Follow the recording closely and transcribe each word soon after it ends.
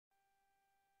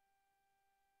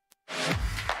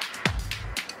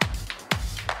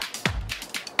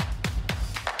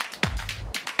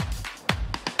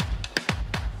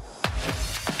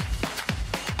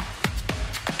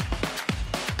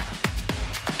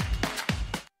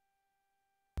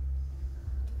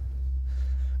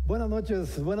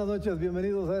Buenas noches,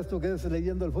 bienvenidos a esto que es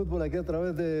Leyendo el Fútbol, aquí a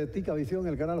través de Visión,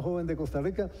 el canal joven de Costa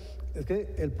Rica. Es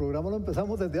que el programa lo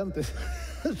empezamos desde antes.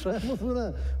 Traemos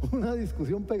una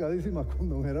discusión pegadísima con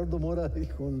don Gerardo Mora y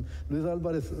con Luis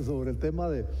Álvarez sobre el tema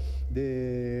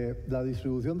de la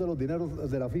distribución de los dineros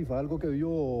de la FIFA, algo que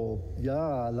vio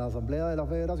ya la Asamblea de la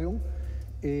Federación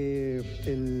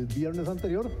el viernes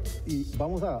anterior, y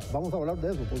vamos a hablar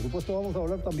de eso. Por supuesto vamos a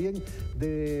hablar también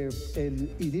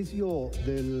del inicio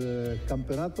del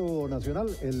campeonato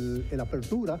nacional, el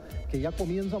Apertura, que ya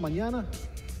comienza mañana.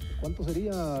 ¿Cuánto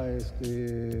sería?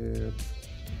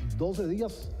 12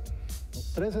 días,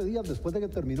 13 días después de que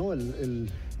terminó el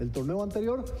torneo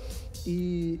anterior.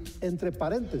 Y entre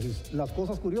paréntesis, las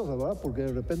cosas curiosas, ¿verdad? Porque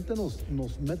de repente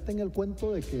nos meten el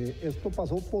cuento de que esto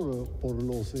pasó por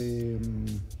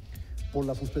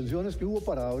las suspensiones que hubo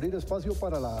para abrir espacio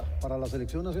para la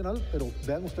selección nacional, pero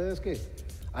vean ustedes que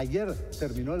ayer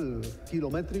terminó el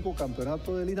kilométrico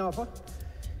campeonato del INAFA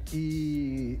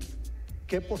y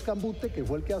Quepos Cambute, que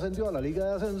fue el que ascendió a la Liga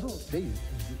de Ascenso,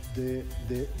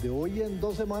 de hoy en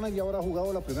 2 semanas ya habrá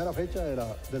jugado la primera fecha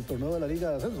del torneo de la Liga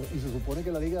de Ascenso, y se supone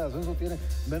que la Liga de Ascenso tiene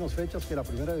menos fechas que la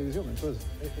primera división. Entonces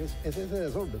es ese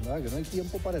desorden, ¿verdad? Que no hay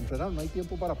tiempo para entrenar, no hay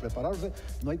tiempo para prepararse,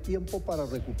 no hay tiempo para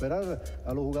recuperar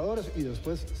a los jugadores, y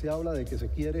después se habla de que se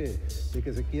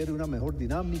quiere una mejor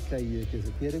dinámica y de que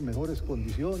se quieren mejores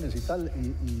condiciones y tal,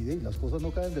 y las cosas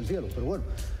no caen del cielo. Pero bueno,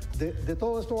 de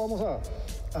todo esto vamos a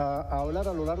hablar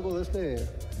a lo largo de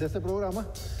este programa.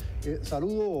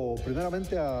 Saludo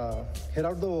primeramente a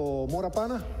Gerardo Mora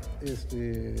Pana.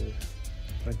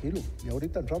 Tranquilo, y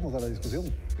ahorita entramos a la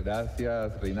discusión.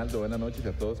 Gracias, Reinaldo. Buenas noches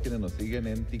a todos quienes nos siguen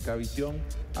en Visión.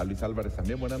 A Luis Álvarez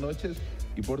también, buenas noches.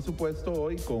 Y por supuesto,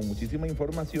 hoy con muchísima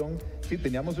información. Sí,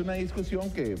 teníamos una discusión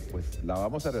que pues la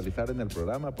vamos a realizar en el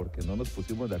programa porque no nos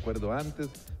pusimos de acuerdo antes,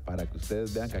 para que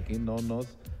ustedes vean que aquí no nos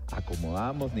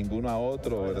acomodamos ninguno a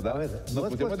otro, ¿verdad? A ver, nos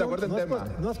pusimos de acuerdo en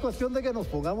tema. No es cuestión de que nos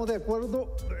pongamos de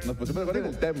acuerdo. Nos pusimos de acuerdo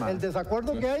en el tema. El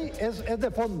desacuerdo que hay es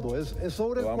de fondo, es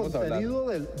sobre el contenido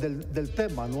del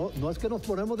tema. No es que nos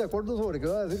ponemos de acuerdo sobre qué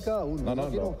va a decir cada uno. No.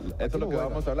 Eso es lo que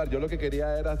vamos a hablar. Yo lo que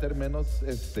quería era hacer menos,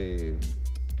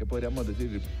 ¿qué podríamos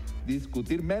decir?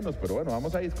 Discutir menos, pero bueno,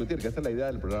 vamos a discutir, que esa es la idea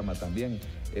del programa también.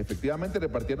 Efectivamente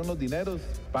repartieron los dineros,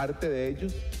 parte de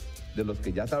ellos, de los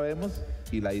que ya sabemos,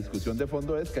 y la discusión de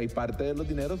fondo es que hay parte de los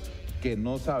dineros que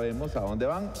no sabemos a dónde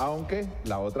van, aunque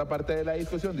la otra parte de la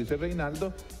discusión, dice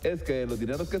Reinaldo, es que de los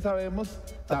dineros que sabemos,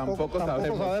 tampoco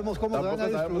sabemos cómo se van a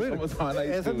distribuir.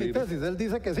 Esa es mi tesis. Él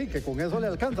dice que sí, que con eso le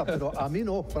alcanza, pero a mí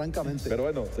no, francamente. Pero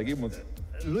bueno, seguimos.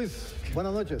 Luis,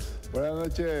 buenas noches. Buenas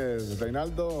noches,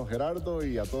 Reinaldo, Gerardo,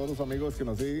 y a todos los amigos que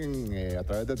nos siguen a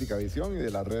través de Visión y de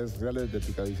las redes sociales de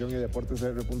Visión y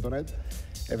deportesr.net.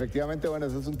 Efectivamente, bueno,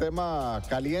 ese es un tema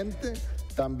caliente.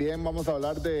 También vamos a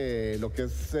hablar de lo que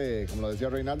es, como lo decía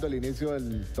Reinaldo, el inicio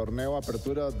del Torneo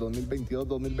Apertura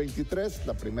 2022-2023,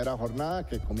 la primera jornada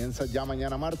que comienza ya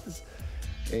mañana martes,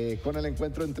 con el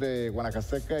encuentro entre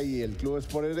Guanacasteca y el Club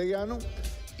Sport Herediano.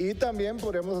 Y también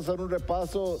podríamos hacer un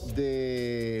repaso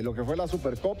de lo que fue la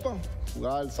Supercopa,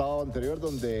 jugada el sábado anterior,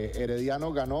 donde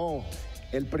Herediano ganó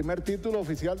el primer título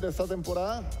oficial de esta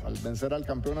temporada al vencer al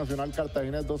campeón nacional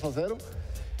cartaginés 2-0.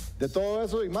 De todo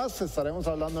eso y más estaremos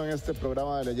hablando en este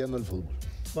programa de Leyendo el Fútbol.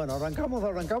 Bueno,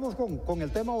 arrancamos con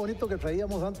el tema bonito que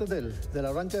traíamos antes del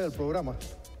arranque del programa.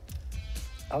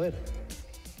 A ver,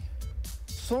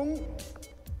 son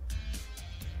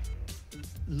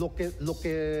lo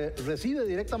que recibe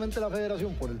directamente la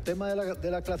federación por el tema de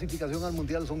la clasificación al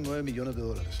Mundial son 9 millones de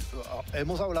dólares.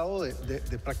 Hemos hablado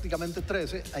de prácticamente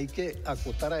 13, hay que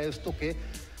acotar a esto que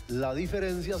la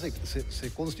diferencia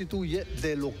se constituye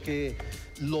de lo que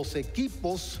los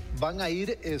equipos van a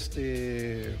ir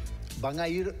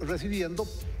recibiendo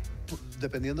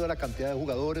dependiendo de la cantidad de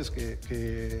jugadores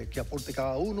que aporte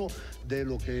cada uno,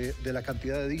 de la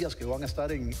cantidad de días que van a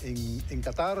estar en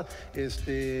Qatar,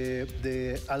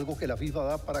 de algo que la FIFA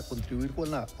da para contribuir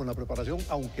con la preparación,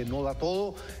 aunque no da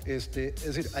todo. Es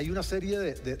decir, hay una serie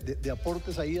de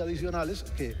aportes ahí adicionales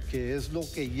que es lo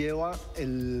que lleva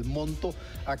el monto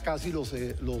a casi los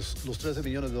 13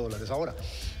 millones de dólares. Ahora,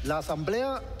 la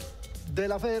asamblea de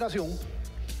la federación,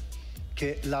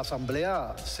 que la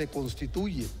asamblea se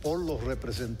constituye por los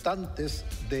representantes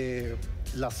de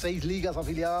las 6 ligas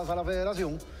afiliadas a la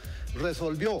federación,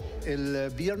 resolvió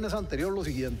el viernes anterior lo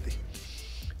siguiente.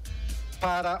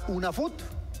 Para UNAFUT,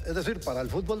 Es decir, para el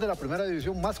fútbol de la primera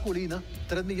división masculina,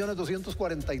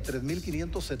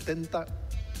 $3.243.570.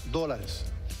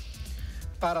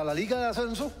 Para la liga de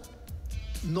ascenso,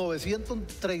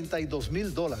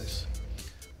 $932.000.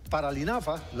 Para el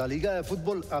INAFA, la liga de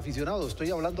fútbol aficionado, estoy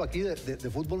hablando aquí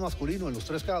de fútbol masculino en los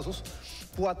 3 casos,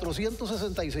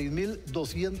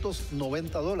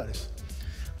 $466.290.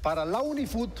 Para la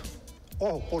Unifoot,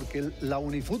 ojo, porque la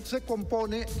Unifoot se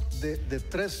compone de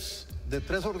tres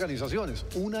organizaciones.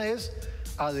 Una es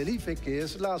Adelife, que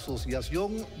es la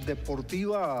Asociación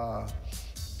Deportiva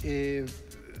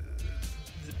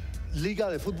Liga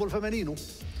de Fútbol Femenino.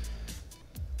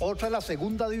 Otra es la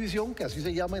segunda división, que así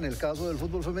se llama en el caso del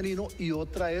fútbol femenino, y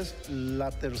otra es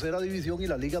la tercera división y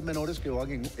las ligas menores que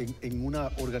van en una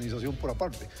organización por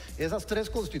aparte. Esas 3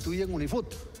 constituyen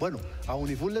Unifoot. Bueno, a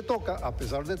Unifoot le toca, a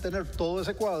pesar de tener todo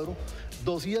ese cuadro,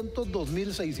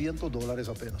 $202.600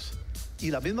 apenas. Y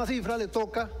la misma cifra le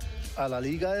toca a la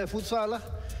liga de futsala,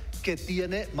 que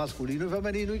tiene masculino y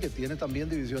femenino y que tiene también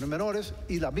divisiones menores,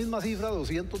 y la misma cifra,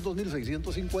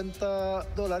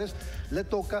 $202.650, le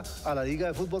toca a la liga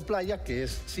de fútbol playa, que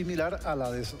es similar a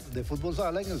la de fútbol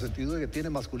sala, en el sentido de que tiene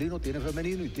masculino, tiene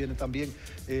femenino y tiene también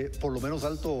por lo menos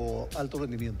alto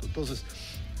rendimiento. Entonces,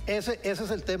 ese es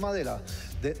el tema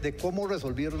de cómo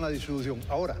resolvieron la distribución.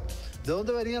 Ahora, ¿de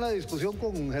dónde venía la discusión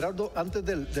con Gerardo antes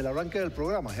del arranque del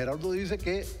programa? Gerardo dice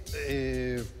que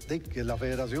la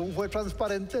federación fue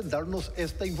transparente en darnos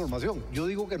esta información. Yo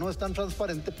digo que no es tan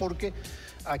transparente porque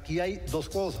aquí hay 2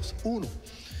 cosas. Uno,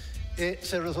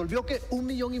 se resolvió que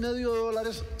 $1,5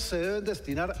 millones se deben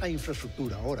destinar a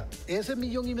infraestructura. Ahora, ese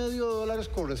 $1,5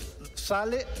 millones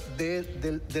sale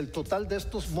del total de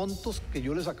estos montos que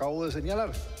yo les acabo de señalar.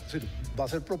 Es decir, va a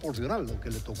ser proporcional, lo que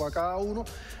le tocó a cada uno,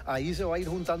 ahí se va a ir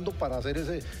juntando para hacer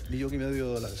ese $1,5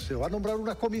 millones. Se va a nombrar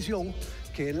una comisión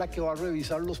que es la que va a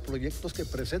revisar los proyectos que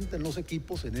presenten los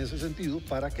equipos en ese sentido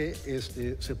para que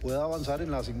se pueda avanzar en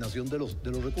la asignación de los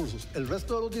recursos. El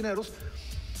resto de los dineros,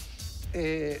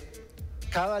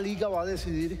 cada liga va a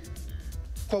decidir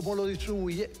cómo lo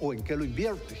distribuye o en qué lo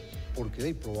invierte,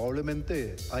 porque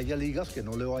probablemente haya ligas que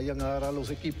no le vayan a dar a los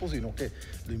equipos, sino que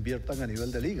lo inviertan a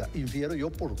nivel de liga. Infiero yo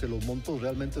porque los montos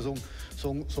realmente son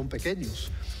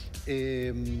pequeños.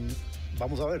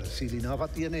 Vamos a ver, si el INAFA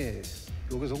tiene,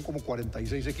 creo que son como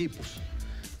 46 equipos,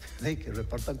 que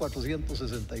repartan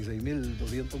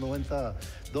 $466.290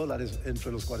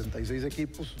 entre los 46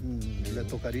 equipos, le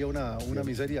tocaría una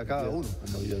miseria a cada uno.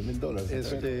 Como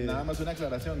 $10.000. Nada más una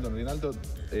aclaración, don Rinaldo.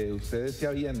 Usted decía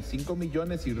bien, 5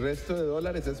 millones y resto de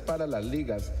dólares es para las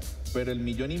ligas, pero el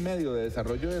 $1,5 millones de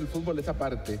desarrollo del fútbol es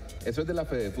aparte. Eso es de la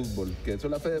Fede Fútbol, que eso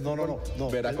la Fede Fútbol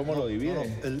verá cómo lo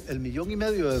divide. El $1,5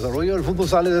 millones de desarrollo del fútbol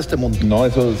sale de este monto. No,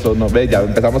 eso no, ve, ya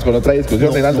empezamos con otra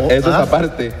discusión, Rinaldo. Eso es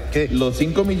aparte. ¿Qué? Los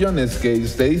 5 millones que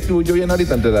usted distribuyó bien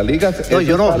ahorita entre las ligas. No,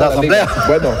 yo no, la asamblea.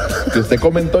 Bueno, que usted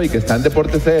comentó y que está en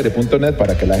deportescr.net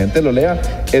para que la gente lo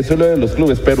lea, eso es lo de los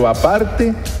clubes. Pero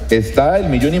aparte está el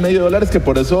 $1,5 millones, que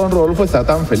por eso don Rodolfo está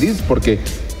tan feliz, porque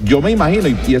yo me imagino,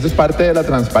 y eso es parte de la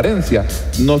transparencia,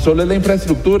 no solo es la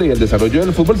infraestructura y el desarrollo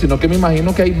del fútbol, sino que me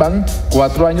imagino que ahí van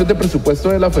 4 años de presupuesto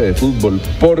de la Fede Fútbol,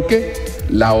 porque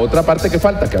la otra parte que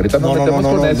falta, que ahorita nos metemos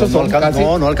con eso, son casi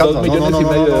 $2,5 millones.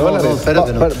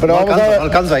 Pero no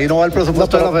alcanza, ahí no va el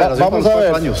presupuesto de la federación.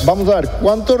 Vamos a ver,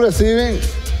 ¿cuánto reciben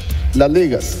las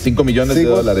ligas? 5 millones de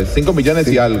dólares, 5 millones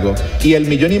y algo. Y el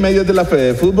 $1,5 millones es de la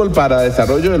Fede Fútbol para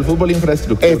desarrollo del fútbol e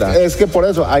infraestructura. Es que por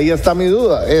eso, ahí está mi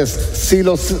duda. Es si ese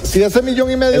 $1,5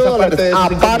 millones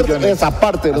es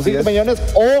aparte de los 5 millones,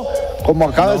 o como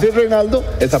acaba de decir Reinaldo,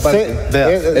 esa parte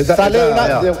sale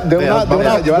de una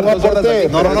aporte.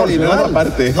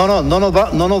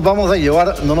 No nos vamos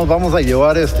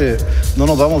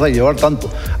a llevar tanto.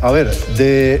 A ver,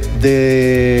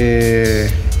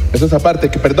 eso es aparte,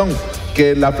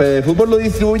 que la Fede Fútbol lo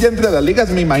distribuye entre las ligas,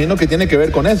 me imagino que tiene que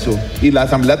ver con eso. Y la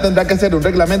asamblea tendrá que hacer un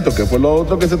reglamento, que fue lo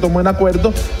otro que se tomó en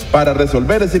acuerdo, para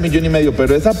resolver ese $1,5 millones.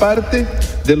 Pero esa parte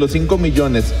de los 5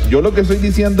 millones, yo lo que estoy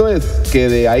diciendo es que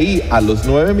de ahí a los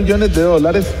 $9 millones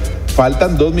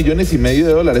faltan $2,5 millones,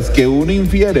 que uno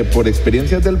infiere por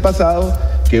experiencias del pasado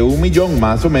que $1 millón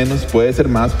más o menos, puede ser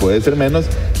más, puede ser menos,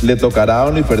 le tocará a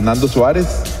don Luis Fernando Suárez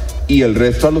y el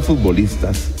resto a los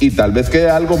futbolistas, y tal vez quede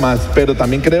algo más, pero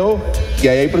también creo que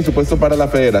ahí hay presupuesto para la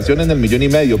federación en el $1,5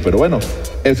 millones, pero bueno,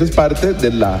 eso es parte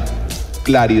de la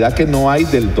claridad que no hay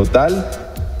del total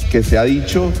que se ha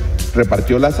dicho,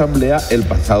 repartió la asamblea el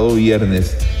pasado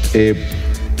viernes.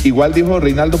 Igual dijo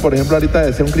Reinaldo, por ejemplo, ahorita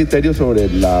decía un criterio sobre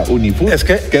la Unifoot,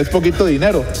 que es poquito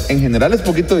dinero. En general es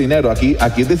poquito dinero. Aquí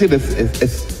es decir,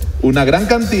 es una gran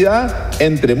cantidad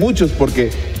entre muchos,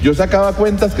 porque yo sacaba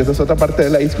cuentas, que esa es otra parte de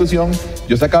la discusión,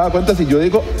 yo sacaba cuentas y yo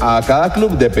digo, a cada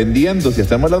club, dependiendo, si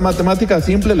hacemos las matemáticas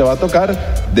simples, le va a tocar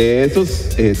de esos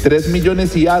 3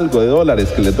 millones y algo de dólares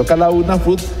que le toca a la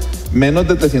UNAFUT, menos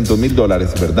de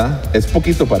 $300,000, ¿verdad? Es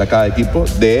poquito para cada equipo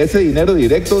de ese dinero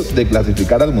directo de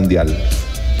clasificar al Mundial.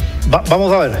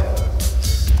 Vamos a ver.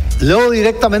 Leo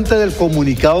directamente del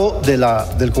comunicado de la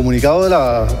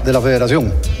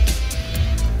federación.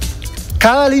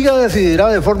 Cada liga decidirá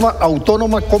de forma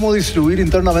autónoma cómo distribuir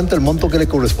internamente el monto que le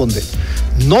corresponde.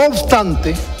 No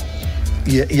obstante,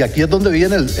 y aquí es donde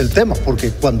viene el tema,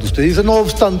 porque cuando usted dice no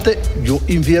obstante, yo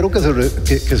infiero que se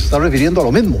está refiriendo a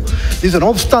lo mismo. Dice, no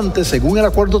obstante, según el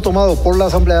acuerdo tomado por la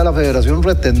Asamblea de la Federación,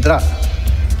 retendrá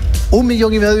 $1,5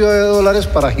 millones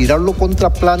para girarlo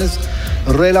contra planes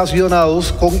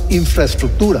relacionados con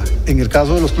infraestructura, en el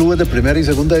caso de los clubes de primera y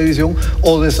segunda división,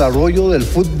 o desarrollo del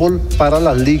fútbol para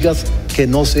las ligas que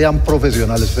no sean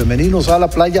profesionales, femeninos, a la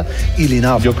playa y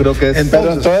Linafa. Yo creo que es...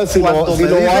 Entonces si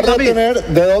lo va a retener,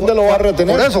 ¿de dónde lo va a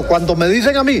retener? Por eso, cuando me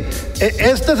dicen a mí,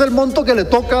 este es el monto que le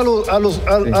toca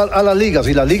a las ligas,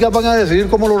 y las ligas van a decidir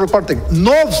cómo lo reparten.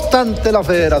 No obstante, la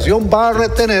federación va a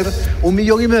retener $1,5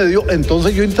 millones,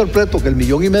 entonces yo interpreto que el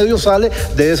 $1,5 millones sale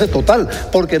de ese total,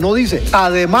 porque no dice,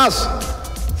 además...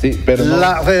 Sí, pero no,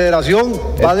 la federación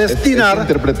va a destinar... Es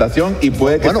interpretación y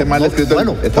puede que esté mal escrito.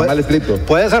 Mal escrito.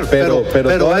 Puede ser, pero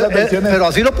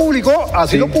así lo publicó,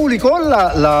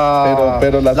 la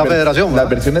federación. Las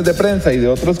versiones de prensa y de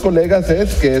otros colegas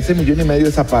es que ese $1,5 millones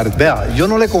es aparte. Vea, yo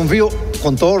no le confío,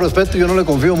 con todo respeto, yo no le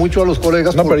confío mucho a los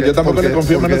colegas. No, pero yo tampoco le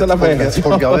confío menos a la federación.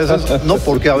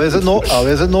 Porque a veces no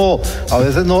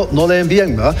leen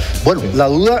bien, ¿verdad? Bueno,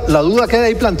 la duda queda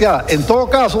ahí planteada. En todo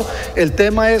caso, el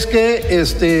tema es que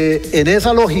en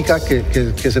esa lógica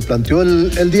que se planteó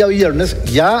el día viernes,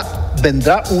 ya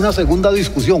vendrá una segunda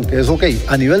discusión, que es ok,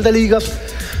 a nivel de ligas,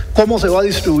 ¿cómo se va a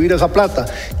distribuir esa plata?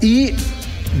 Y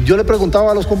yo le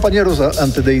preguntaba a los compañeros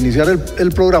antes de iniciar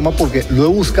el programa, porque lo he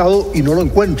buscado y no lo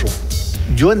encuentro.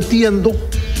 Yo entiendo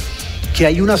que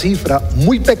hay una cifra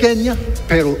muy pequeña,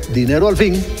 pero dinero al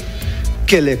fin,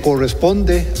 que le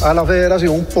corresponde a la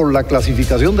federación por la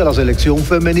clasificación de la selección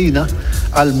femenina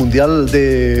al Mundial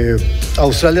de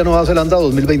Australia-Nueva Zelanda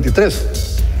 2023.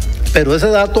 Pero ese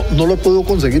dato no lo puedo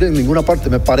conseguir en ninguna parte.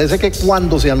 Me parece que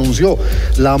cuando se anunció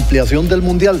la ampliación del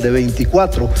Mundial de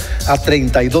 24 a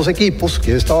 32 equipos,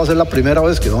 que esta va a ser la primera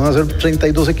vez que van a ser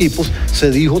 32 equipos, se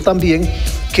dijo también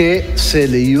que se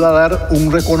le iba a dar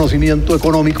un reconocimiento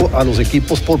económico a los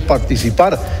equipos por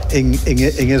participar en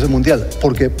ese Mundial.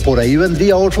 Porque por ahí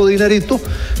vendría otro dinerito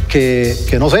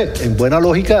que no sé, en buena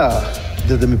lógica...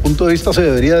 Desde mi punto de vista se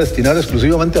debería destinar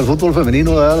exclusivamente al fútbol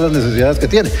femenino, dadas las necesidades que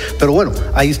tiene. Pero bueno,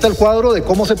 ahí está el cuadro de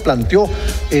cómo se planteó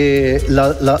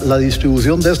la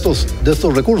distribución de estos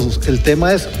recursos. El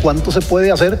tema es cuánto se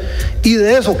puede hacer, y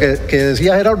de eso que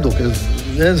decía Gerardo, que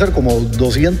deben ser como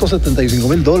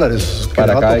 $275,000 que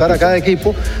le va a tocar a cada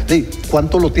equipo, ¿sí?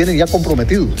 ¿Cuánto lo tienen ya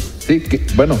comprometido? Sí,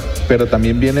 bueno, pero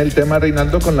también viene el tema,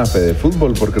 Reinaldo, con la Fede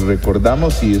Fútbol, porque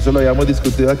recordamos, y eso lo habíamos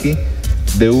discutido aquí,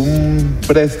 de un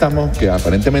préstamo que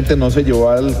aparentemente no se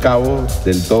llevó al cabo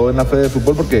del todo en la Fede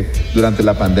Fútbol, porque durante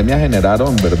la pandemia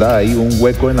generaron, ¿verdad?, ahí un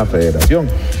hueco en la federación.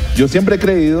 Yo siempre he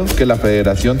creído que la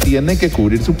federación tiene que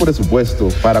cubrir su presupuesto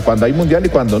para cuando hay mundial y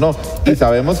cuando no, y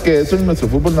sabemos que eso en nuestro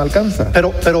fútbol no alcanza.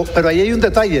 Pero ahí hay un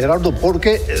detalle, Gerardo,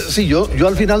 porque sí, yo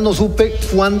al final no supe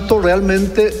cuánto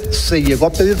realmente se llegó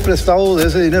a pedir prestado de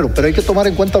ese dinero, pero hay que tomar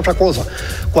en cuenta otra cosa.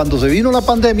 Cuando se vino la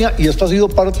pandemia, y esto ha sido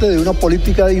parte de una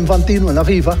política de Infantino en la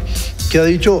FIFA, que ha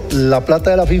dicho la plata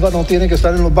de la FIFA no tiene que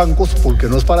estar en los bancos porque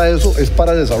no es para eso, es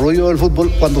para el desarrollo del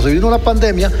fútbol. Cuando se vino la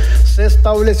pandemia, se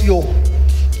establecieron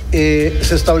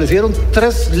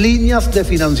 3 líneas de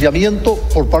financiamiento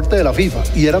por parte de la FIFA,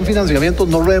 y eran financiamientos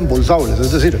no reembolsables,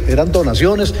 es decir, eran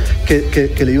donaciones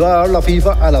que le iba a dar la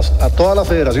FIFA a todas las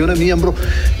federaciones miembros.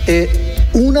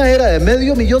 Una era de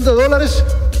 $500 millones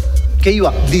que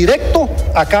iba directo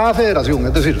a cada federación,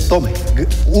 es decir, tome,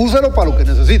 úselo para lo que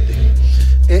necesite.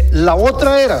 La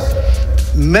otra era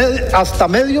hasta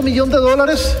 $500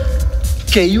 millones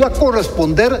que iba a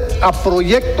corresponder a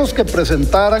proyectos que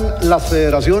presentaran las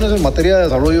federaciones en materia de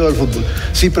desarrollo del fútbol.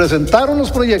 Si presentaron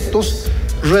los proyectos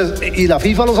y la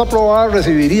FIFA los aprobaba,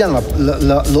 recibirían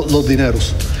los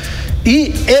dineros.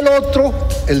 Y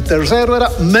el tercero era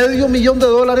 $500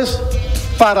 millones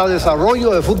para desarrollo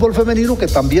de fútbol femenino, que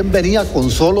también venía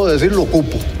con solo decirlo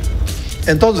cupo.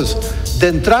 Entonces, de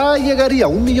entrada llegaría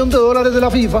 $1 millón de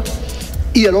la FIFA,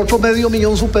 y el otro $500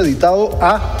 millones supeditado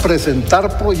a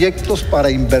presentar proyectos para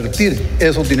invertir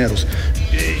esos dineros.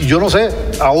 Yo no sé,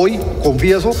 a hoy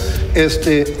confieso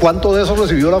cuánto de eso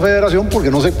recibió la federación,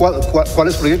 porque no sé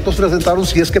cuáles proyectos presentaron,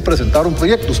 si es que presentaron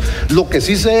proyectos. Lo que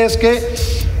sí sé es que,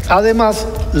 además,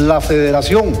 la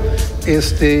federación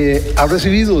ha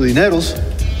recibido dineros,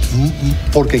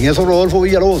 porque en eso Rodolfo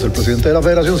Villalobos, el presidente de la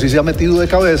federación, sí se ha metido de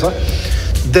cabeza,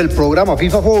 del programa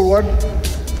FIFA Forward,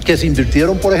 que se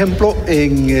invirtieron, por ejemplo,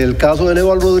 en el caso de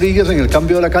Leo Rodríguez, en el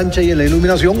cambio de la cancha y en la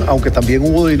iluminación, aunque también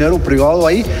hubo dinero privado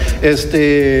ahí.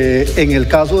 En el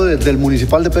caso del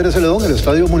municipal de Pérez Celedón, el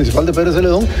estadio municipal de Pérez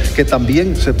Celedón, que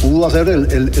también se pudo hacer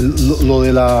lo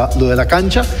de la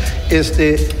cancha.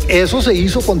 Eso se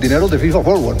hizo con dineros de FIFA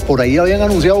Forward. Por ahí habían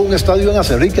anunciado un estadio en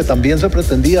Acerrí que también se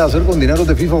pretendía hacer con dineros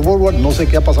de FIFA Forward. No sé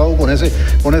qué ha pasado con ese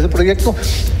proyecto.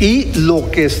 Y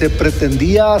lo que se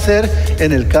pretendía hacer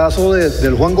en el caso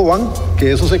del Juan Gobán,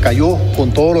 que eso se cayó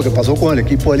con todo lo que pasó con el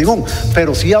equipo de Limón,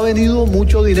 pero sí ha venido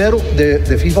mucho dinero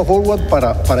de FIFA Forward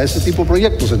para este tipo de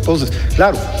proyectos. Entonces,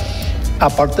 claro,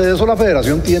 aparte de eso, la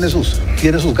federación tiene sus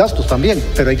gastos también,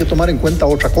 pero hay que tomar en cuenta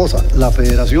otra cosa. La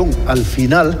federación, al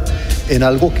final, en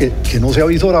algo que no se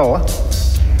avisoraba,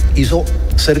 hizo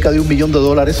cerca de $1 millón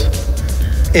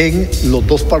en los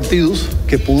 2 partidos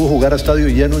que pudo jugar a estadio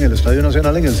lleno en el Estadio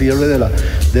Nacional en el cierre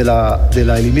de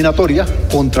la eliminatoria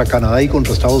contra Canadá y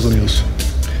contra Estados Unidos.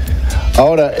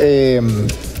 Ahora,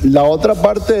 la otra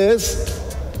parte es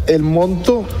el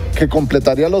monto que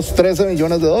completaría los $13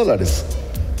 millones,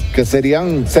 que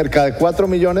serían cerca de 4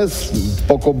 millones,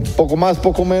 poco más,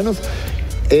 poco menos.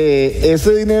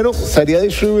 Ese dinero sería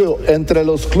distribuido entre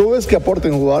los clubes que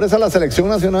aporten jugadores a la selección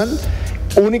nacional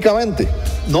únicamente.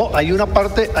 No, hay una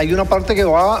parte que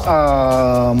va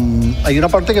a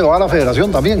la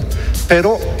federación también,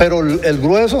 pero el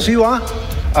grueso sí va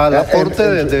al aporte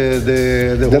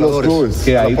de jugadores. Los clubes.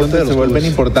 Que ahí donde se vuelven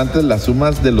importantes las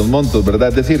sumas de los montos, ¿verdad?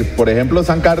 Es decir, por ejemplo,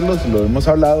 San Carlos, lo hemos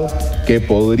hablado, que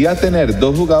podría tener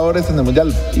 2 jugadores en el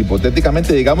Mundial,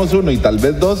 hipotéticamente, digamos 1 y tal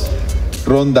vez 2,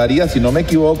 rondaría, si no me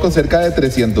equivoco, cerca de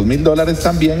 $300,000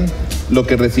 también, lo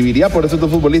que recibiría por esos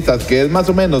 2 futbolistas, que es más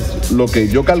o menos lo que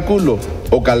yo calculo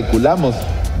o calculamos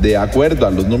de acuerdo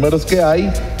a los números que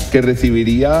hay, que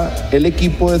recibiría el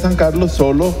equipo de San Carlos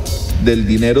solo del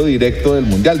dinero directo del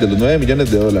Mundial, de los $9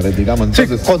 millones, digamos.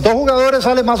 Entonces, sí, con 2 jugadores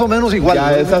sale más o menos igual.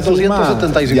 Ya esa suma,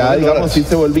 ya digamos, sí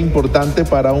se vuelve importante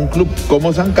para un club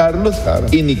como San Carlos, claro.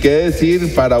 Y ni qué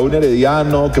decir para un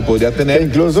Herediano que podría tener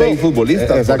incluso 6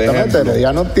 futbolistas. Exactamente,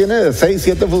 Herediano tiene 6,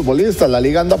 7 futbolistas, la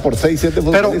liga anda por 6, 7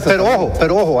 futbolistas.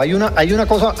 Pero ojo, hay una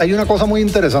cosa muy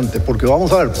interesante, porque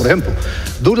vamos a ver, por ejemplo,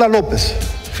 Douglas López,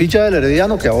 ficha del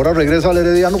Herediano, que ahora regresa al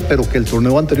Herediano, pero que el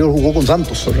torneo anterior jugó con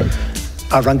Santos. Correcto.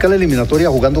 Arranca la eliminatoria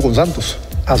jugando con Santos.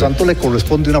 A Santos le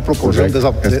corresponde una proporción de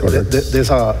esa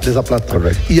plata.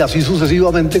 Correcto. Y así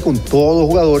sucesivamente con todos los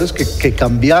jugadores que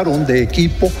cambiaron de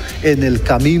equipo en el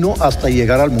camino hasta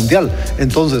llegar al Mundial.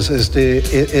 Entonces,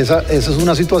 esa es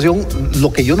una situación.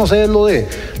 Lo que yo no sé es lo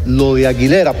de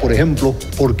Aguilera, por ejemplo,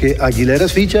 porque Aguilera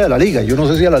es ficha de la liga. Yo no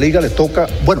sé si a la liga le toca,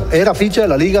 bueno, era ficha de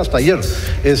la liga hasta ayer.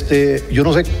 Yo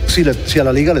no sé si a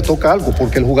la liga le toca algo,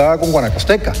 porque él jugaba con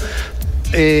Guanacasteca.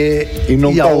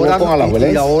 Y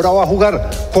ahora va a jugar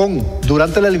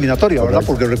durante la eliminatoria, ¿verdad?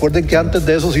 Porque recuerden que antes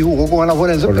de eso sí jugó con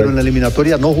Alajuelense, pero en la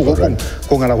eliminatoria no jugó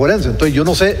con Alajuelense. Entonces yo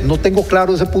no sé, no tengo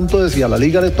claro ese punto de si a la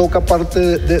liga le toca parte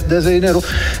de ese dinero,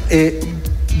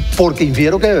 porque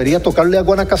infiero que debería tocarle a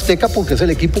Guanacasteca, porque es el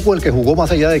equipo con el que jugó,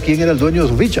 más allá de quién era el dueño de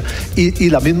su ficha. Y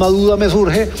la misma duda me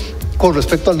surge con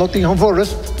respecto al Nottingham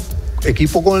Forest,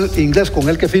 equipo inglés con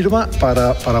el que firma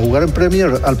para jugar en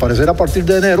Premier, al parecer a partir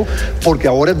de enero, porque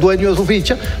ahora es dueño de su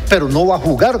ficha, pero no va a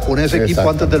jugar con ese equipo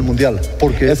antes del Mundial,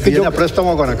 porque es que viene a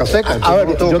préstamo a Guanacasteca. A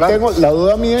ver, tengo la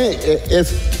duda mía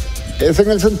es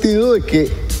en el sentido de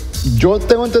que yo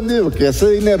tengo entendido que ese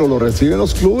dinero lo reciben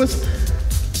los clubes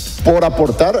por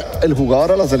aportar el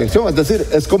jugador a la selección. Es decir,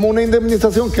 es como una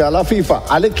indemnización que da la FIFA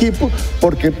al equipo,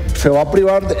 porque se va a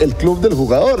privar el club del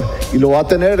jugador y lo va a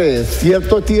tener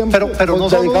cierto tiempo pero no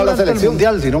solo dedicado a la selección. El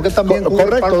Mundial, sino que también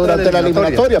correcto, durante la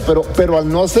eliminatoria, pero al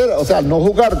no ser, o sea, al no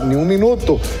jugar ni un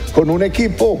minuto con un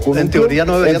equipo, con en un teoría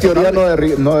club,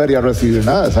 no debería recibir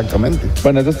nada, exactamente.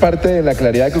 Bueno, eso es parte de la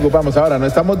claridad que ocupamos. Ahora, no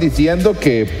estamos diciendo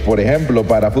que, por ejemplo,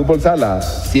 para fútbol sala,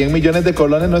 100 millones de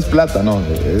colones no es plata, no,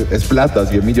 es plata.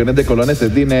 100 millones de colones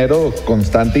es dinero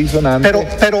constante y sonante.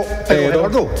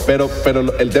 Pero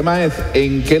el tema es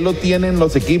en qué lo tienen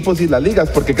los equipos y las ligas,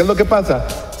 porque ¿qué es lo que pasa?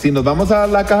 si nos vamos a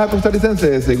la caja costarricense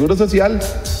de Seguro Social,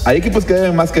 hay equipos que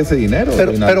deben más que ese dinero.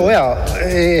 Pero vea,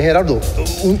 Gerardo,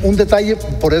 un detalle,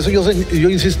 por eso yo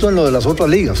insisto en lo de las otras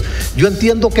ligas. Yo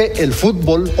entiendo que el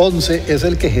fútbol 11 es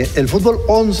el que, el fútbol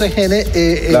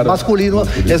 11 claro, masculino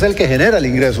es el que genera el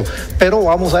ingreso. Pero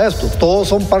vamos a esto, todos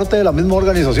son parte de la misma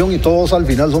organización y todos al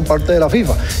final son parte de la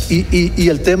FIFA. Y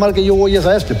el tema al que yo voy es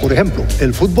a este. Por ejemplo,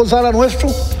 el fútbol sala nuestro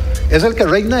es el que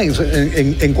reina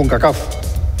en CONCACAF.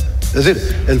 Es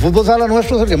decir, el fútbol sala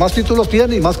nuestro es el que más títulos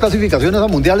tiene y más clasificaciones a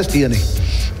mundiales tiene.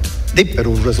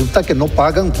 Pero resulta que no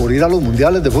pagan por ir a los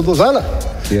mundiales de fútbol sala.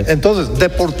 Sí. Entonces,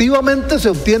 deportivamente se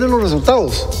obtienen los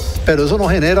resultados, pero eso no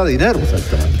genera dinero.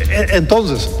 Exactamente.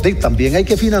 Entonces, también hay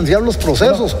que financiar los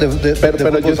procesos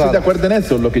pero yo estoy de acuerdo en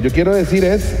eso. Lo que yo quiero decir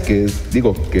es que,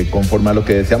 que conforme a lo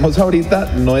que decíamos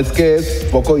ahorita, no es que es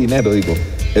poco dinero,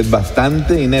 es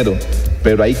bastante dinero.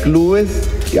 Pero hay clubes,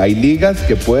 hay ligas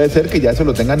que puede ser que ya eso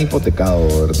lo tengan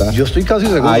hipotecado, ¿verdad? Yo estoy casi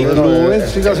seguro.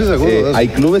 Hay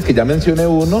clubes que ya mencioné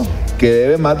uno que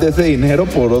debe más de ese dinero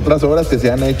por otras obras que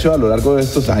se han hecho a lo largo de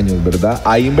estos años, ¿verdad?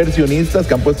 Hay inversionistas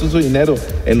que han puesto su dinero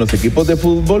en los equipos de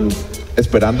fútbol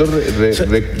esperando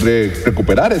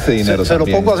recuperar ese dinero. Se lo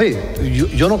pongo así.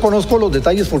 Yo no conozco los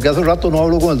detalles porque hace rato no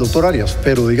hablo con el doctor Arias,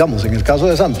 pero digamos, en el caso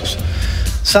de Santos.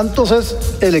 Santos es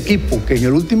el equipo que en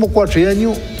el último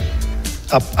cuatrienio,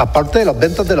 aparte de las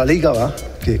ventas de la liga, ¿va?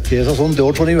 Que esas son de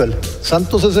otro nivel,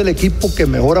 Santos es el equipo que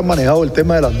mejor ha manejado el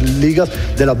tema de las ligas,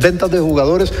 de las ventas de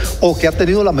jugadores, o que ha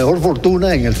tenido la mejor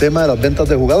fortuna en el tema de las ventas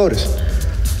de jugadores.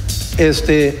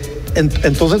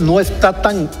 Entonces no está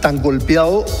tan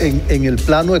golpeado en el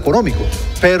plano económico,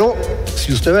 pero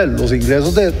si usted ve, los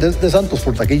ingresos de Santos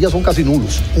por taquilla son casi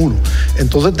nulos,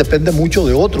 entonces depende mucho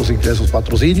de otros ingresos,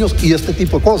 patrocinios y este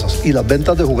tipo de cosas, y las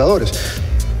ventas de jugadores.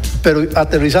 Pero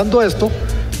aterrizando esto,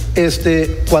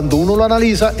 cuando uno lo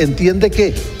analiza, entiende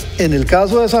que en el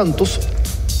caso de Santos,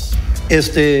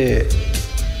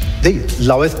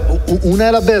 una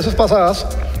de las veces pasadas,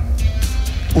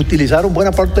 utilizaron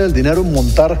buena parte del dinero en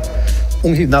montar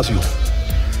un gimnasio.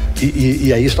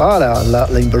 Y ahí estaba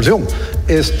la inversión.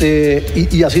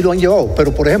 Y así lo han llevado.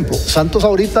 Pero, por ejemplo, Santos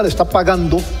ahorita le está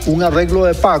pagando un arreglo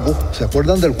de pago. ¿Se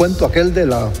acuerdan del cuento aquel de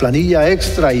la planilla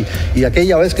extra y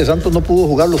aquella vez que Santos no pudo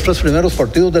jugar los 3 primeros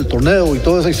partidos del torneo y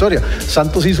toda esa historia?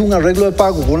 Santos hizo un arreglo de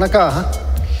pago con la caja.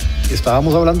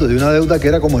 Estábamos hablando de una deuda que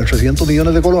era como de 300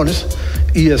 millones de colones.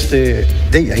 Y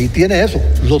ahí tiene eso.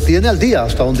 Lo tiene al día,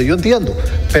 hasta donde yo entiendo.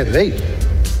 Pero,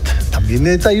 también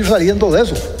necesita ir saliendo de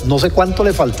eso. No sé cuánto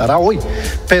le faltará hoy,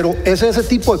 pero es ese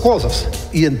tipo de cosas.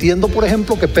 Y entiendo, por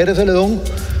ejemplo, que Pérez Celedón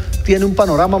tiene un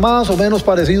panorama más o menos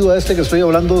parecido a este que estoy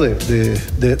hablando de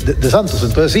Santos.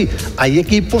 Entonces sí, hay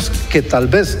equipos que tal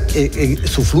vez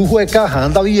su flujo de caja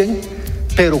anda bien,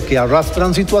 pero que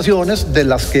arrastran situaciones de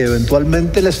las que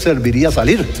eventualmente les serviría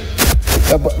salir.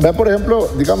 Vea, por ejemplo,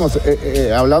 digamos,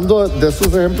 hablando de estos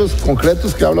ejemplos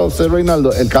concretos que habla usted,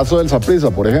 Reinaldo, el caso del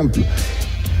Saprissa, por ejemplo.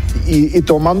 Y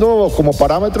tomando como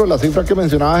parámetro la cifra que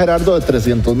mencionaba Gerardo de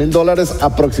 $300,000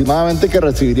 aproximadamente que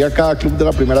recibiría cada club de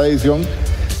la primera división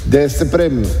de este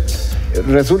premio.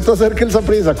 Resulta ser que el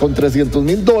Saprissa con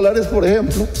 $300,000, por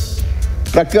ejemplo,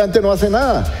 prácticamente no hace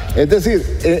nada. Es decir,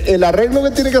 el arreglo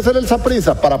que tiene que hacer el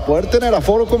Saprissa para poder tener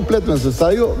aforo completo en su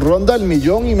estadio ronda el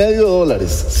 $1,500,000,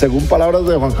 según palabras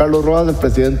de Juan Carlos Rojas, el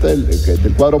presidente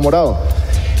del cuadro morado.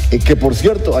 Que por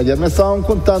cierto, ayer me estaban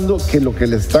contando que lo que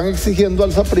le están exigiendo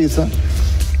al Saprissa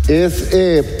es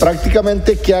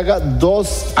prácticamente que haga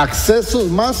 2 accesos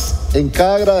más en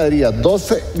cada gradería,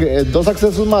 2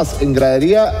 accesos más en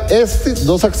gradería este,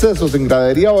 2 accesos en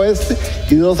gradería oeste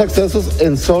y 2 accesos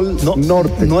en sol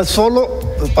norte. No es solo,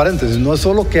 paréntesis, no es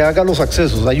solo que haga los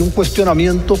accesos, hay un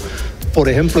cuestionamiento, por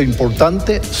ejemplo,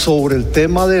 importante sobre el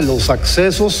tema de los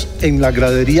accesos en la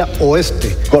gradería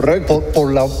oeste. Correcto.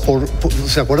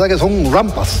 ¿Se acuerda que son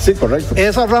rampas? Sí, correcto.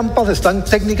 Esas rampas están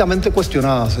técnicamente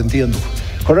cuestionadas, entiendo.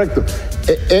 Correcto.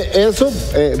 Eso,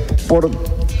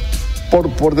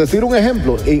 por decir un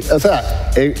ejemplo,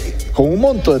 con un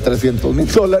monto de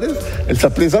 $300,000, el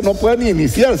Saprissa no puede ni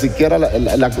iniciar siquiera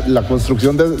la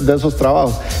construcción de esos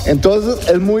trabajos. Entonces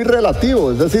es muy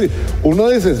relativo, es decir, uno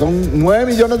dice son $9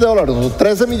 millones o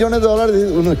 $13 millones,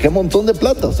 y uno, qué montón de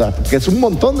plata, que es un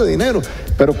montón de dinero,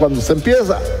 pero cuando usted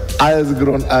empieza a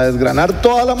desgranar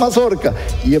toda la mazorca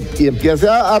y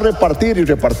empieza a repartir,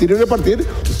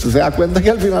 usted se da cuenta que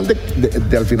al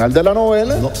final de la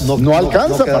novela no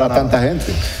alcanza para tanta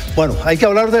gente. Bueno, hay que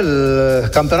hablar del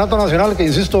campeonato nacional que,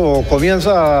 insisto,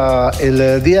 comienza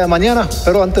el día de mañana,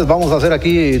 pero antes vamos a hacer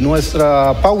aquí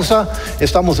nuestra pausa.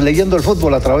 Estamos leyendo el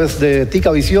fútbol a través de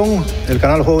Ticavisión, el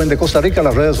canal joven de Costa Rica,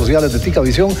 las redes sociales de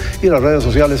Ticavisión y las redes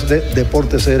sociales de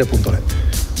deportescr.net.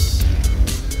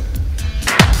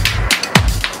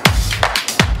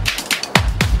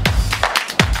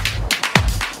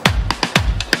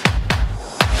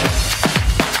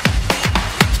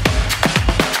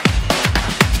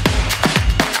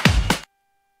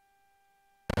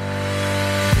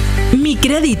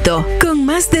 Crédito, con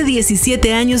más de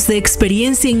 17 años de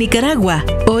experiencia en Nicaragua.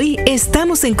 Hoy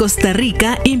estamos en Costa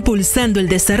Rica impulsando el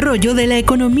desarrollo de la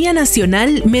economía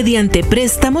nacional mediante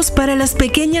préstamos para las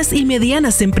pequeñas y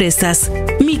medianas empresas.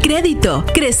 Mi Crédito,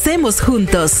 crecemos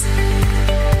juntos.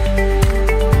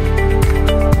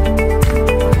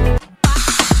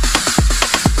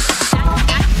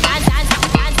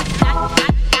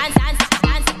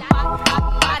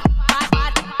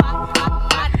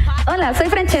 Hola, soy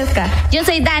Francesca. Yo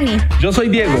soy Dani. Yo soy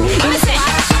Diego.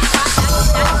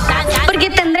 Porque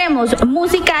tendremos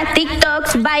música,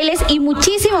 TikToks, bailes y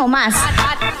muchísimo más.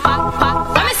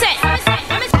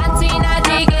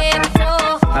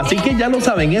 Así que ya lo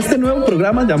saben, este nuevo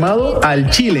programa llamado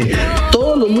Al Chile,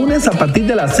 todos los lunes a partir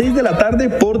de las 6 de la tarde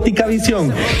por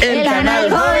Ticavisión, el canal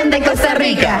joven de Costa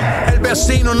Rica. El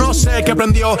vecino no sé qué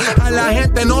prendió, a la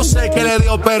gente no sé qué le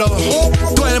dio, pero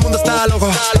todo el mundo está loco,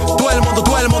 todo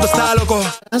el mundo está loco.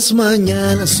 Las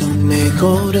mañanas son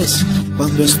mejores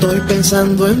cuando estoy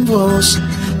pensando en vos.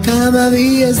 Cada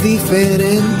día es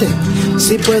diferente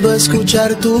si puedo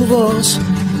escuchar tu voz,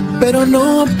 pero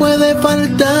no puede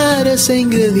faltar ese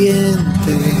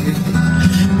ingrediente,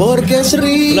 porque es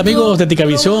rico. Hola amigos de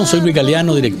Ticavisión, soy Luis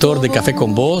Galeano, director de Café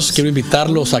con Voz. Quiero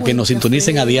invitarlos a que nos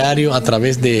sintonicen a diario a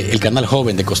través del canal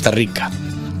joven de Costa Rica.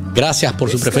 Gracias por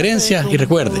su preferencia y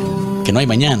recuerde que no hay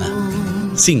mañana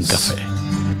sin café.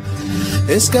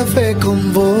 Es Café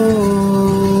con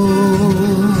Voz.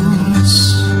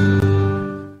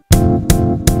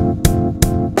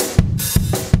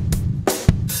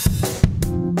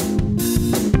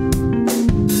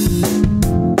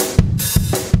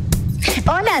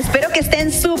 Hola, espero que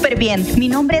estén súper bien. Mi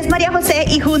nombre es María José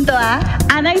y junto a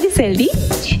Ana Griseldi,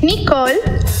 Nicole,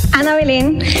 Ana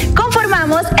Belén,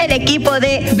 conformamos el equipo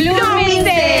de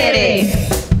Bloomingdale.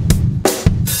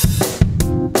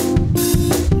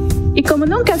 Y como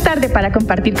nunca es tarde para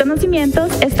compartir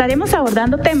conocimientos, estaremos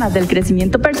abordando temas del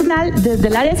crecimiento personal desde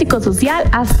el área psicosocial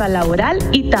hasta laboral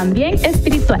y también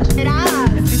espiritual.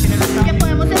 Que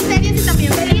podemos ser serios y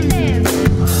también felices.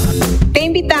 Te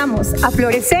invitamos a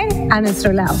florecer a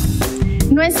nuestro lado.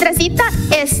 Nuestra cita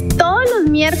es todos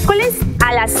los miércoles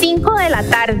a las 5 de la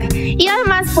tarde y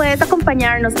además puedes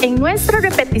acompañarnos en nuestra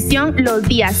repetición los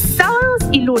días sábados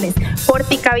y lunes por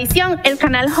Ticavisión, el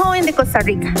canal joven de Costa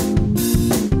Rica.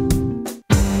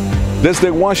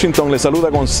 Desde Washington les saluda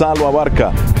Gonzalo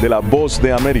Abarca de La Voz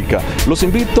de América. Los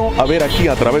invito a ver aquí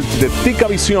a través de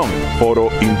Ticavisión, Foro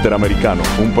Interamericano,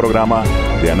 un programa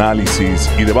de análisis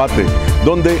y debate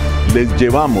donde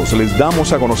les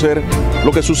damos a conocer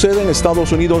lo que sucede en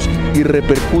Estados Unidos y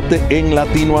repercute en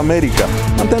Latinoamérica.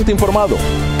 Mantente informado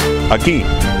aquí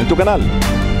en tu canal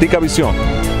Ticavisión.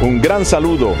 Un gran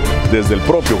saludo desde el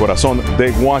propio corazón de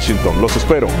Washington. Los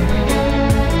espero.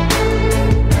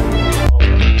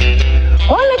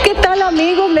 Hola, ¿qué tal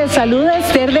amigos? Les saluda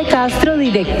Esther de Castro,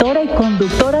 directora y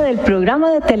conductora del programa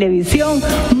de televisión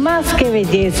Más que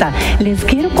Belleza. Les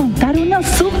quiero contar una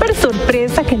súper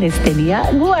sorpresa que les tenía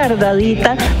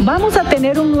guardadita. Vamos a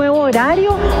tener un nuevo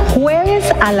horario, jueves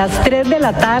a las 3 de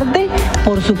la tarde,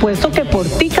 por supuesto que por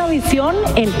Ticavisión,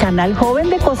 el canal joven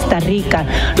de Costa Rica.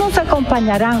 Nos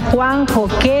acompañarán Juanjo,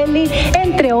 Kelly,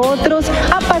 entre otros,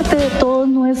 aparte de todos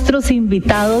nuestros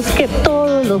invitados que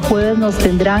todos los jueves nos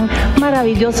tendrán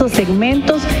maravillosos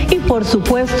segmentos y por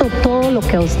supuesto todo lo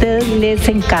que a ustedes les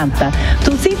encanta.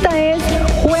 Tu cita es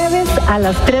jueves a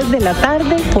las 3 de la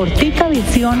tarde por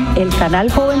Ticavisión, el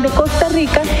canal joven de Costa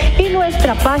Rica y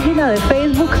nuestra página de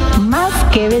Facebook Más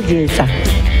que Belleza.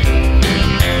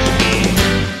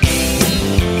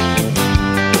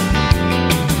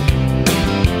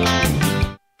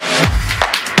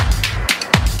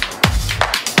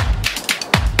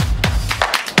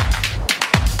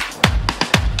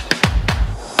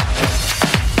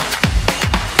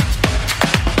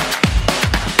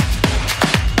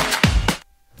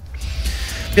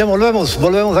 Bien,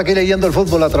 volvemos aquí leyendo el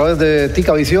fútbol a través de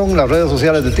Ticavisión, las redes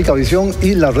sociales de Ticavisión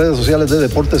y las redes sociales de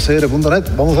deportescr.net.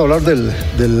 Vamos a hablar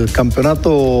del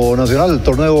campeonato nacional, el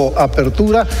torneo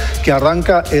Apertura, que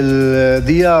arranca el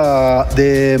día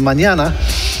de mañana.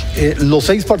 Los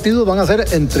 6 partidos van a ser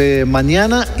entre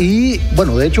mañana y,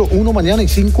 bueno, de hecho, 1 mañana y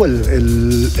 5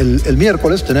 el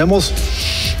miércoles. Tenemos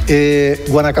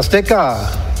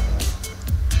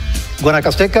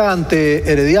Guanacasteca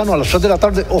ante Herediano a las 3 de la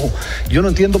tarde. Ojo, yo no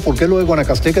entiendo por qué lo de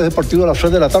Guanacasteca es de partido a las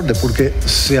 3 de la tarde, porque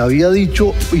se había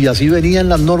dicho, y así venían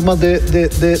las normas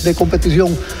de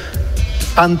competición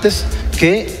antes,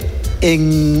 que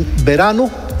en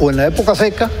verano o en la época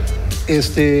seca,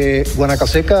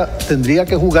 Guanacasteca tendría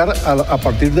que jugar a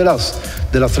partir de las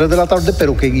las 3 de la tarde,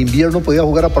 pero que en invierno podía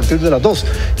jugar a partir de las 2.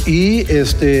 Y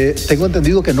tengo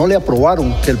entendido que no le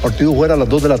aprobaron que el partido fuera a las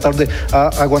 2 de la tarde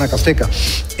a Guanacasteca.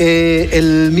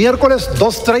 El miércoles,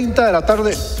 2:30 de la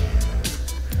tarde.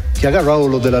 ¿Qué agarrado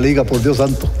los de la liga, por Dios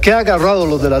santo? ¿Qué agarrado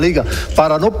los de la liga?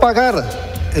 Para no pagar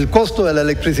el costo de la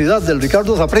electricidad del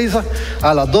Ricardo Saprissa,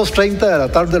 a las 2:30 de la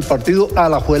tarde el partido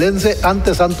alajuelense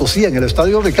ante Santos, sí, en el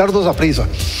estadio Ricardo Saprissa.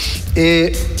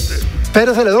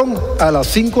 Pérez Celedón a las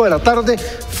 5 de la tarde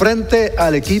frente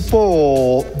al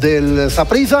equipo del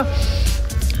Saprissa.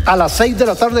 A las 6 de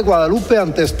la tarde Guadalupe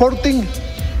ante Sporting.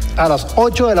 A las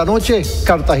 8 de la noche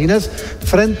Cartaginés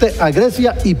frente a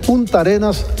Grecia y Punta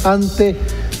Arenas ante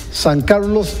San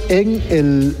Carlos en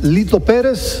el Lito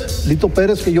Pérez. Lito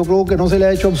Pérez, que yo creo que no se le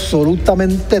ha hecho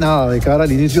absolutamente nada de cara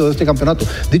al inicio de este campeonato.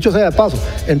 Dicho sea de paso,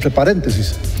 entre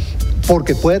paréntesis,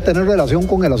 porque puede tener relación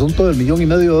con el asunto del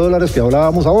 $1,500,000 que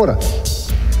hablábamos ahora.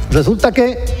 Resulta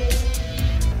que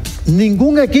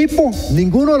ningún equipo,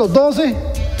 ninguno de los 12,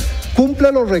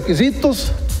 cumple los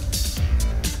requisitos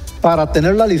para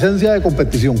tener la licencia de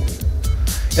competición.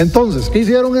 Entonces, ¿qué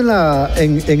hicieron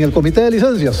en el comité de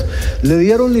licencias? Le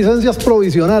dieron licencias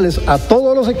provisionales a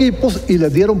todos los equipos y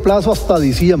les dieron plazo hasta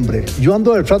diciembre. Yo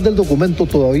ando detrás del documento,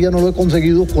 todavía no lo he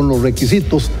conseguido con los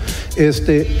requisitos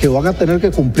que van a tener que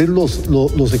cumplir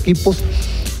los equipos.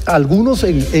 Algunos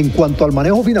en cuanto al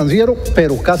manejo financiero,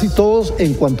 pero casi todos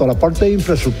en cuanto a la parte de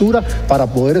infraestructura para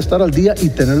poder estar al día y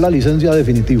tener la licencia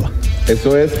definitiva.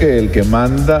 Eso es que el que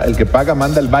paga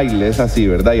manda el baile, es así,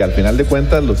 ¿verdad? Y al final de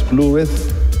cuentas los clubes,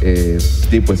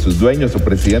 pues sus dueños o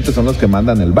presidentes son los que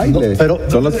mandan el baile, no, pero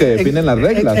son los que definen las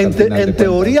reglas. En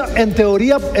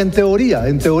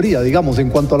teoría, digamos,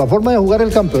 en cuanto a la forma de jugar el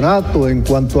campeonato, en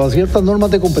cuanto a ciertas normas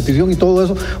de competición y todo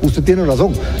eso, usted tiene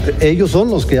razón. Ellos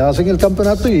son los que hacen el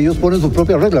campeonato y ellos ponen sus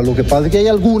propias reglas. Lo que pasa es que hay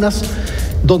algunas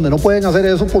donde no pueden hacer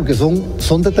eso porque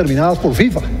son determinadas por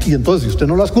FIFA. Y entonces, si usted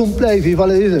no las cumple, ahí FIFA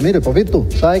le dice, mire, papito,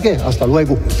 ¿sabe qué? Hasta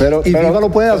luego. Y FIFA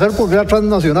lo puede hacer porque es la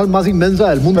transnacional más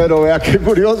inmensa del mundo. Pero vea qué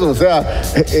curioso, o sea,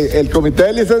 el comité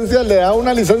de licencias le da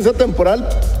una licencia temporal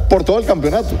por todo el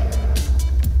campeonato.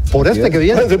 Por que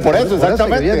viene. Sí, por eso,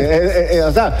 exactamente.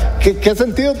 O sea, ¿qué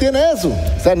sentido tiene eso?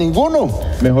 O sea, ninguno.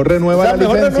 Mejor renueva la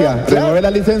licencia. Renueve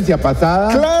la licencia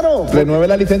pasada. Claro. Renueve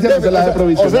la licencia, no se la de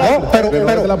provisional.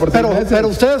 Pero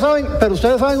ustedes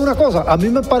saben una cosa. A mí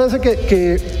me parece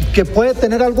que puede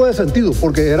tener algo de sentido.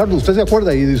 Porque, Gerardo, usted se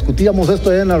acuerda, y discutíamos esto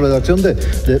ahí en la redacción de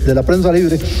la Prensa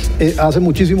Libre, hace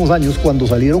muchísimos años, cuando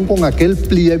salieron con aquel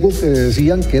pliego que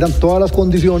decían que eran todas las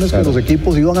condiciones que los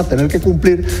equipos iban a tener que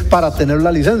cumplir para tener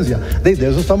la licencia. De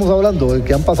eso estamos hablando, de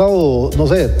que han pasado, no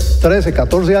sé, 13,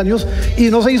 14 años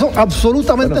y no se hizo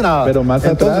absolutamente nada. Pero más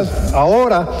entonces,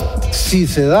 ahora, si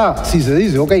se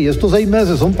dice, ok, estos 6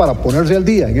 meses son para ponerse al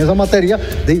día en esa materia,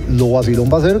 lo vacilón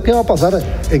va a ser qué va a pasar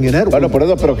en enero. Bueno, por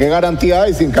eso, pero qué garantía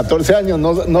hay si en 14 años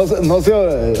no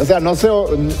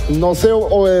se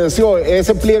obedeció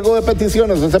ese pliego de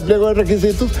peticiones, ese pliego de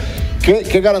requisitos.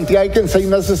 ¿Qué garantía hay que en 6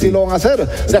 meses sí lo van a hacer?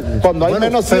 O sea, cuando hay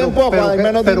menos tiempo, hay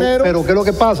menos dinero. Pero ¿qué es lo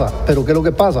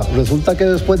que pasa? Resulta que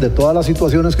después de todas las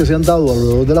situaciones que se han dado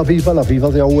alrededor de la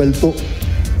FIFA se ha vuelto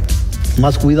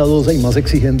más cuidadosa y más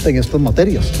exigente en estas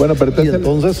materias. Bueno, pero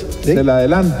entonces se la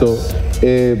adelanto.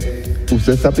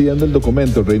 Usted está pidiendo el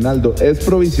documento, Reinaldo. Es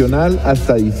provisional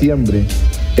hasta diciembre.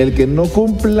 El que no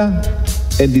cumpla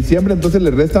en diciembre, entonces le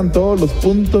restan todos los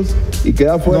puntos y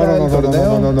queda fuera del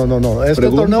torneo. No. Este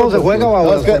torneo se juega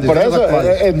bajo las condiciones por eso,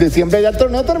 actuales. En diciembre ya el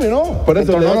torneo terminó. Por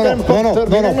eso no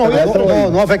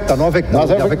afecta. Afecta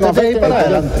de ahí para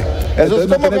adelante. Eso es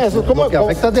como que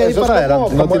afecta de ahí para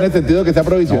adelante. No tiene sentido que sea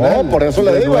provisional. No, por eso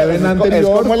le digo.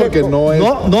 No,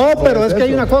 pero es que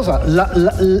hay una cosa.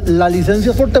 La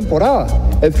licencia es por temporada.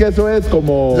 Es que eso es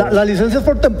como... La licencia es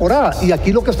por temporada y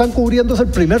aquí lo que están cubriendo es el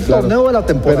primer torneo de la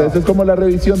temporada. Pero eso es como la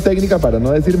revisión técnica, para no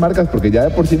decir marcas, porque ya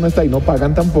de por sí no está y no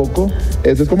pagan tampoco.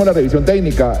 Eso es como la revisión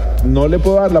técnica. No le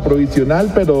puedo dar la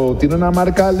provisional, pero tiene una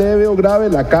marca leve o grave,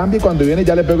 la cambio y cuando viene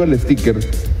ya le pego el sticker,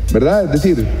 ¿verdad? Es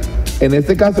decir, en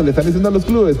este caso le están diciendo a los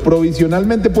clubes,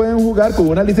 provisionalmente pueden jugar con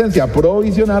una licencia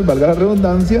provisional, valga la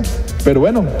redundancia, pero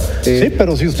bueno. Sí,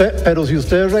 pero si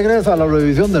usted regresa a la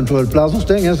revisión dentro del plazo,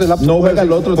 usted en ese lapso no juega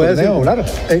el otro torneo. Circular.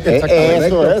 Eso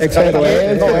es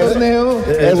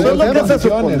lo que se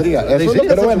supondría.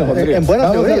 Pero bueno,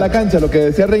 vamos a la cancha. Lo que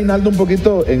decía Reinaldo un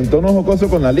poquito en tono jocoso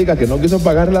con la liga, que no quiso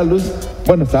pagar la luz.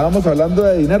 Bueno, estábamos hablando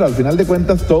de dinero. Al final de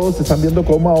cuentas, todos están viendo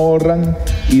cómo ahorran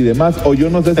y demás. O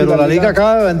yo no sé pero si la liga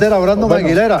acaba de vender a Brandon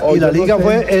Aguilera y la liga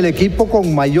fue el equipo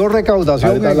con mayor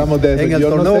recaudación en el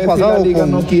torneo pasado,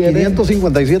 con 500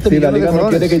 557 si millones la liga de no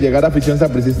colones. quiere que llegara afición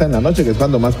sapricista en la noche, que es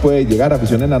cuando más puede llegar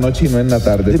afición en la noche y no en la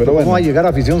tarde. Sí, pero bueno. ¿cómo va a llegar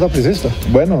afición sapricista?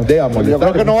 Bueno, a molestar. Yo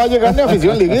creo que no va a llegar ni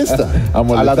afición liguista.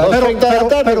 A las 2:30 de la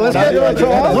tarde. Pero es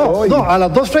que no, a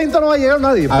las 2:30 no va a llegar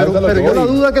nadie. Pero yo la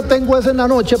duda que tengo es en la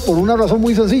noche por una razón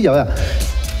muy sencilla. ¿Verdad?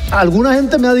 Alguna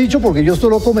gente me ha dicho, porque yo esto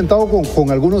lo he comentado con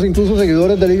algunos incluso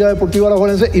seguidores de Liga Deportiva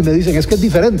Alajuelense, y me dicen, es que es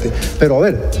diferente. Pero a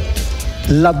ver,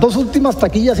 las dos últimas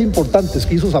taquillas importantes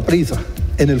que hizo Saprissa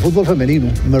en el fútbol femenino,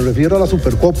 me refiero a la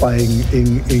Supercopa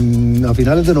a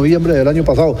finales de noviembre del año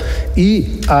pasado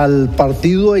y al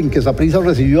partido en que Saprissa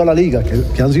recibió a la Liga,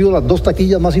 que han sido las dos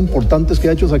taquillas más importantes que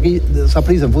ha hecho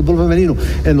Saprissa en fútbol femenino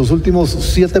en los últimos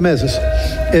 7 meses,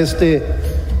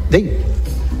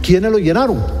 ¿quiénes lo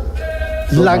llenaron?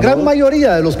 La gran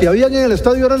mayoría de los que habían en el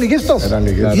estadio eran liguistas.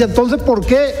 Y entonces, ¿por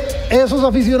qué esos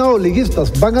aficionados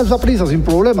liguistas van al Saprissa sin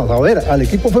problemas a ver al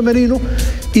equipo femenino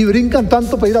y brincan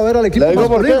tanto para ir a ver al equipo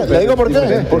masculino? Le digo por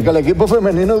qué. Porque el equipo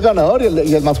femenino es ganador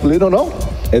y el masculino no.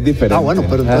 Es diferente. Bueno,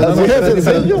 pero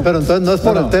entonces no es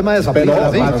por el tema de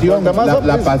Saprissa. Pero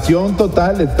la pasión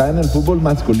total está en el fútbol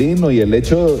masculino y el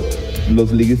hecho...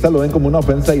 Los liguistas lo ven como una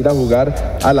ofensa ir a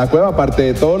jugar a la cueva, aparte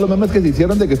de todos los memes que se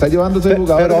hicieron de que está llevándose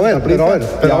jugadores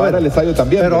pero a ver al estadio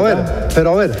también.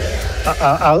 Pero a ver,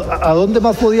 ¿a dónde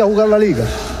más podía jugar la liga?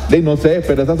 No sé,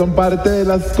 pero esas son parte de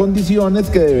las condiciones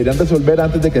que deberían resolver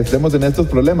antes de que estemos en estos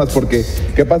problemas, porque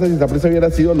 ¿qué pasa si Saprissa hubiera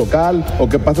sido local? ¿O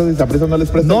qué pasa si Saprissa no les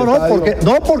presta el estadio?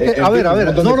 A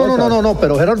ver, no,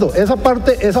 pero Gerardo, esa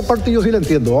parte yo sí la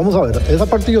entiendo, vamos a ver, esa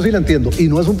parte yo sí la entiendo, y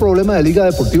no es un problema de Liga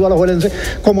Deportiva Alajuelense,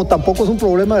 como tampoco es un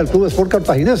problema del Club Sport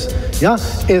Cartaginés, ¿ya?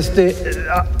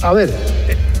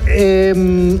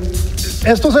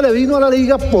 Esto se le vino a la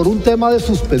liga por un tema de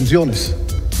suspensiones.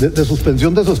 De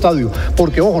suspensión de su estadio,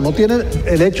 porque ojo, no tiene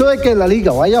el hecho de que la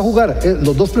liga vaya a jugar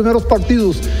los 2 primeros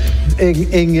partidos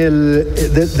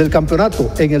del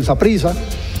campeonato en el Saprissa,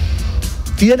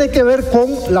 tiene que ver con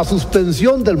la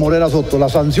suspensión del Morera Soto, la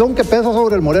sanción que pesa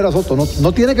sobre el Morera Soto,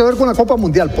 no tiene que ver con la Copa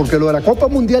Mundial, porque lo de la Copa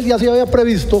Mundial ya se había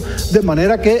previsto, de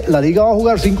manera que la liga va a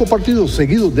jugar 5 partidos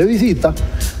seguidos de visita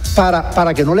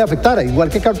para que no le afectara, igual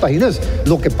que Cartaginés.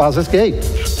 Lo que pasa es que,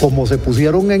 como se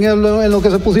pusieron en lo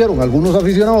que se pusieron algunos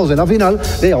aficionados en la final,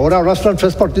 ahora arrastran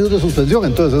 3 partidos de suspensión.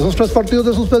 Entonces, esos 3 partidos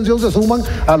de suspensión se suman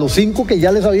a los 5 que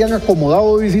ya les habían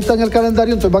acomodado de visita en el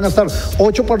calendario, entonces van a estar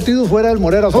 8 partidos fuera del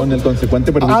Morera Soto. Con el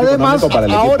consecuente perjuicio económico para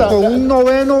el equipo.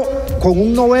 Con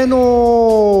un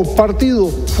noveno partido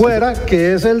fuera,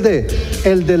 que es el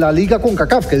de la Liga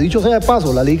CONCACAF, que dicho sea de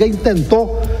paso, la Liga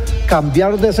intentó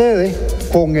cambiar de sede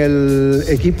con el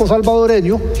equipo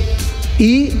salvadoreño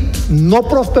y no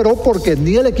prosperó porque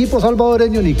ni el equipo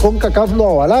salvadoreño ni CONCACAF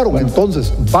lo avalaron.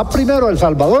 Entonces va primero El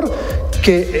Salvador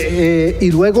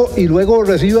y luego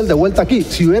recibe el de vuelta aquí.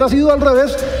 Si hubiera sido al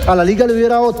revés, a la liga le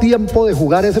hubiera dado tiempo de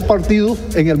jugar ese partido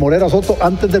en el Morera Soto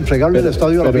antes de entregarle el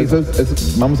estadio a la FIFA.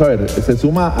 Vamos a ver, se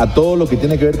suma a todo lo que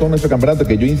tiene que ver con nuestro campeonato,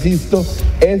 que yo insisto,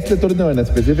 este torneo en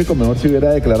específico mejor se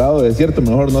hubiera declarado desierto,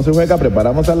 mejor no se juega,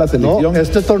 preparamos a la selección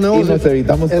y nos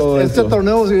evitamos todo esto. Este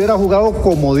torneo se hubiera jugado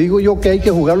como digo yo que hay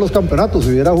que jugar los campeonatos, se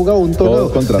hubiera jugado un torneo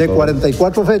de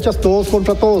 44 fechas, todos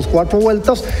contra todos, 4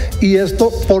 vueltas, y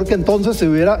esto porque entonces se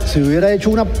hubiera hecho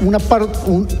una parte,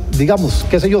 digamos,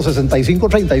 qué sé yo,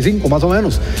 65-35 más o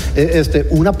menos,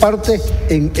 una parte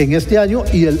en este año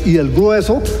y el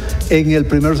grueso en el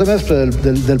primer semestre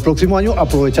del próximo año,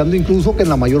 aprovechando incluso que en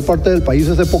la mayor parte del país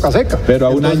es época seca. Pero a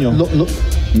un año.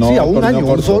 Sí, a un año,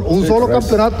 un solo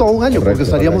campeonato a un año, porque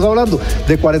estaríamos hablando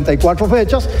de 44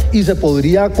 fechas y se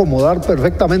podría acomodar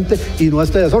perfectamente y no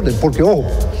este desorden, porque ojo,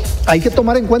 hay que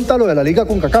tomar en cuenta lo de la Liga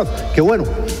CONCACAF, que bueno,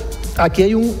 aquí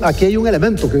hay un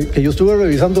elemento que yo estuve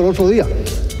revisando el otro día.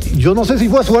 Yo no sé si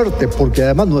fue suerte, porque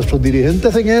además nuestros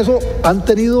dirigentes en eso han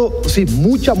tenido, sí,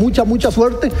 mucha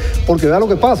suerte, porque vea lo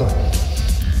que pasa.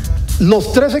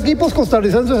 Los 3 equipos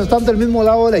costarricenses están del mismo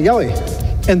lado de la llave.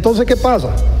 Entonces, ¿qué pasa?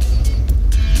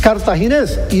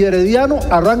 Cartaginés y Herediano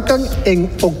arrancan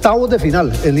en octavos de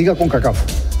final en Liga CONCACAF.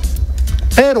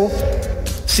 Pero,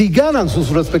 si ganan sus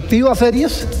respectivas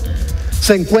series,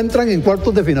 se encuentran en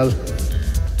cuartos de final.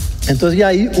 Entonces ya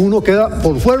ahí uno queda,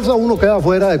 por fuerza, uno queda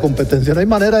fuera de competencia. No hay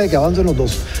manera de que avancen los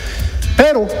dos.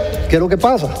 Pero, ¿qué es lo que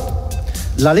pasa?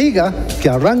 La liga, que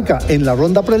arranca en la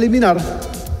ronda preliminar,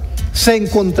 se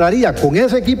encontraría con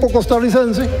ese equipo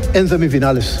costarricense en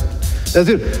semifinales. Es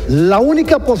decir, la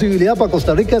única posibilidad para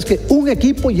Costa Rica es que un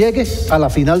equipo llegue a la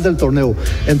final del torneo.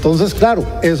 Entonces, claro,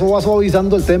 eso va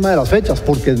suavizando el tema de las fechas,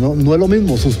 porque no es lo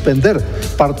mismo suspender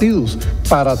partidos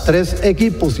para 3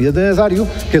 equipos, si es necesario,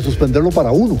 que suspenderlo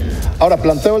para 1. Ahora,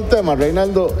 planteo el tema,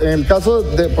 Reinaldo. En el caso,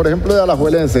 por ejemplo, de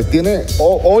Alajuelense, tiene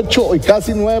 8 y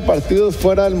casi 9 partidos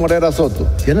fuera del Morera Soto.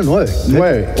 Tiene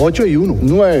 9. 8 y 1.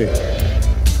 9.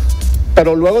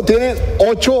 Pero luego tiene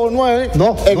 8 o 9.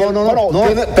 No.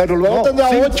 Pero luego tendrá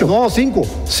 8. No,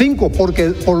 5,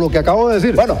 porque por lo que acabo de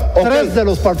decir. Bueno, 3 de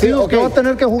los partidos que va a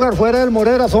tener que jugar fuera del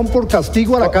Morera son por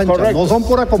castigo a la cancha, correcto. No son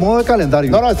por acomodo de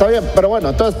calendario. No, está bien, pero bueno,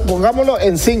 entonces pongámoslo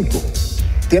en 5.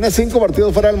 Tiene 5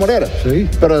 partidos fuera del Morera. Sí.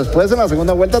 Pero después en la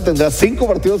segunda vuelta tendrá 5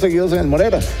 partidos seguidos en el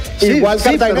Morera. Sí, igual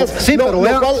Cartaginés.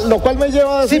 Lo cual me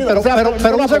lleva a decir. Sí,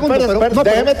 pero un segundo.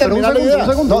 Déjeme terminar la idea.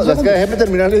 No, es que déjeme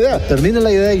terminar la idea. Termine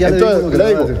la idea y ya entonces, le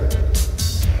digo.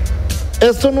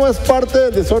 Esto no es parte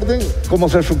del desorden como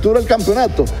se estructura el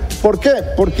campeonato. ¿Por qué?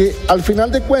 Porque al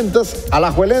final de cuentas,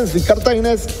 Alajuelense y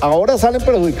Cartaginés ahora salen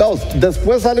perjudicados,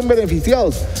 después salen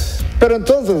beneficiados. Pero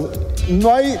entonces,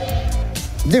 no hay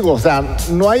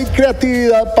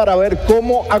creatividad para ver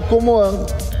cómo acomodan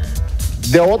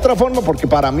de otra forma, porque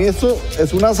para mí esto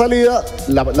es una salida,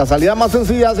 la salida más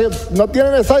sencilla, no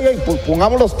tienen estadio y pues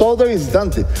pongámoslos todos de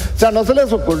visitante. O sea, no se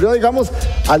les ocurrió, digamos,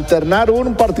 alternar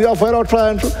un partido afuera, otro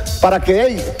adentro, para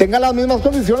que tengan las mismas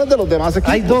condiciones de los demás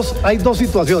equipos. Hay dos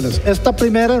situaciones. Esta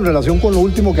primera en relación con lo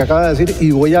último que acaba de decir, y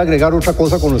voy a agregar otra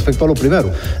cosa con respecto a lo primero.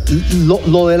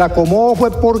 Lo del acomodo fue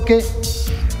porque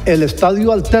el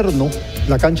estadio alterno,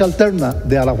 la cancha alterna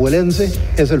de Alajuelense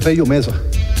es el Fello Mesa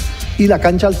y la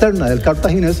cancha alterna del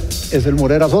Cartaginés es el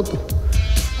Morera Soto.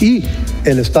 Y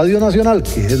el Estadio Nacional,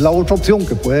 que es la otra opción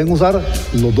que pueden usar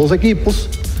los dos equipos,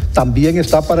 también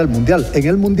está para el Mundial. En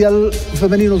el Mundial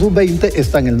Femenino Sub-20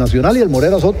 están el Nacional y el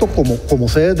Morera Soto como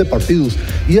sedes de partidos.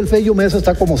 Y el Fello Mesa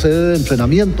está como sede de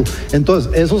entrenamiento.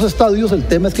 Entonces, esos estadios, el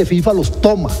tema es que FIFA los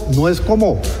toma. No es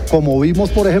como vimos,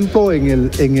 por ejemplo, en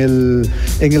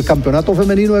el campeonato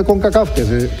femenino de CONCACAF,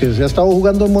 que se ha estado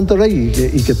jugando en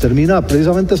Monterrey y que termina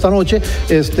precisamente esta noche,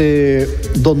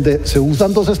 donde se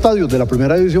usan 2 estadios de la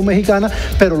primera división mexicana,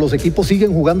 pero los equipos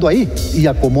siguen jugando ahí y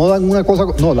acomodan una cosa.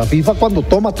 No, la FIFA cuando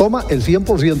toma el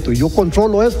 100% y yo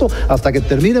controlo esto hasta que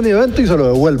termine mi evento y se lo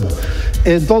devuelvo.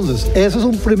 Entonces, ese es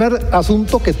un primer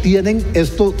asunto que tienen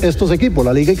estos equipos,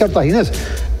 la Liga y Cartaginés.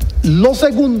 Lo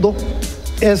segundo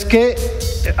es que,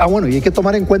 y hay que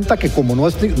tomar en cuenta que como no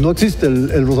existe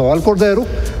el Rosabal Cordero,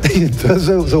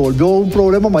 entonces se volvió un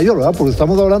problema mayor, ¿verdad? Porque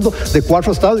estamos hablando de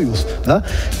 4 estadios, ¿verdad?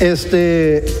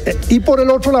 Y por el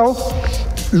otro lado,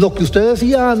 lo que usted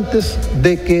decía antes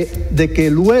de que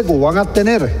luego van a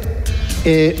tener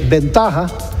ventaja,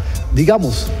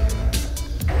 digamos,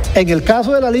 en el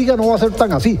caso de la Liga no va a ser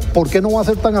tan así. ¿Por qué no va a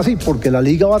ser tan así? Porque la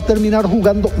Liga va a terminar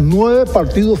jugando 9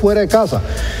 partidos fuera de casa.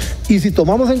 Y si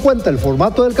tomamos en cuenta el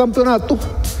formato del campeonato,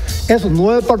 esos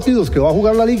 9 partidos que va a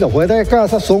jugar la Liga fuera de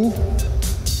casa son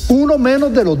uno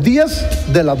menos de los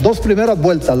 10 de las 2 primeras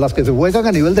vueltas, las que se juegan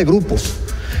a nivel de grupos.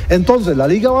 Entonces la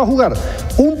Liga va a jugar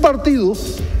un partido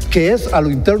que es a lo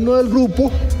interno del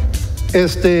grupo,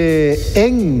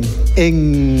 en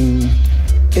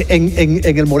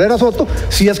el Morera Soto,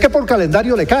 si es que por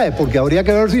calendario le cae, porque habría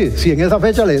que ver si en esa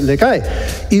fecha le cae.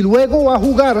 Y luego va a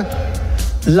jugar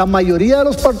la mayoría de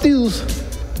los partidos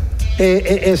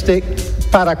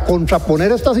para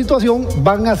contraponer esta situación,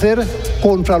 van a ser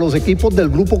contra los equipos del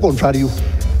grupo contrario.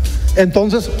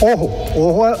 Entonces,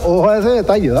 ojo a ese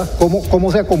detalle, ¿verdad? ¿Cómo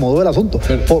se acomodó el asunto?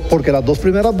 Porque las 2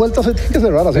 primeras vueltas se tienen que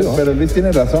cerrar así, ¿no? Pero Luis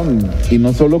tiene razón, y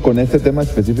no solo con este tema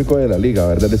específico de la Liga,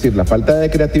 ¿verdad? Es decir, la falta de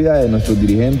creatividad de nuestros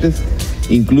dirigentes,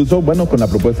 incluso, con la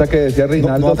propuesta que decía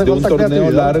Reinaldo, de un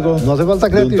torneo largo. No hace falta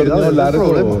creatividad. De un torneo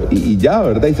largo y ya,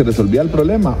 ¿verdad? Y se resolvía el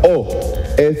problema. O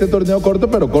este torneo corto,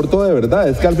 pero corto de verdad.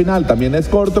 Es que al final también es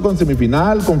corto con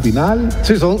semifinal, con final.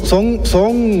 Sí,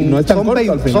 no es tan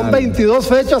corto al final. Son 22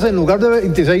 fechas en lugar de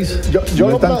 26.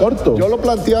 No es tan corto. Yo lo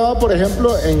planteaba, por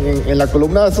ejemplo, en la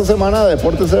columna de esta semana de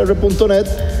deportesr.net,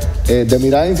 de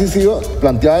mirada incisiva,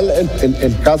 planteaba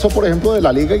el caso, por ejemplo, de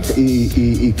la Liga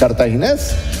y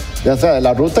Cartaginés. Ya sea, de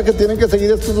la ruta que tienen que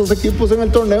seguir estos 2 equipos en el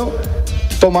torneo,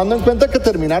 tomando en cuenta que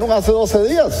terminaron hace 12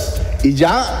 días. Y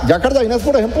ya Cartaginés,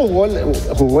 por ejemplo,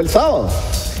 jugó el sábado.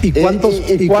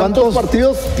 ¿Y cuántos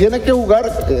partidos tiene que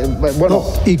jugar?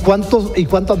 ¿Y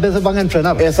cuántas veces van a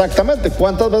entrenar? Exactamente,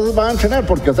 ¿cuántas veces van a entrenar?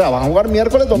 Porque, van a jugar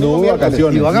miércoles, domingo, miércoles.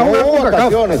 Y van a jugar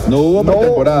vacaciones. No hubo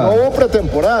pretemporada. No hubo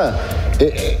pretemporada.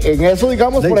 En eso,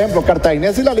 digamos, por ejemplo,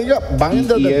 Cartaginés y la Liga van en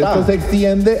desventaja. Y esto se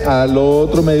extiende al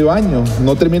otro medio año,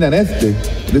 no termina en este.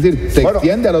 Es decir, se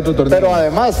extiende al otro torneo. Pero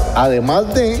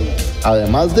además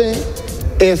de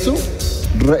eso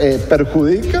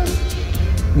perjudica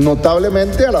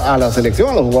notablemente a la selección,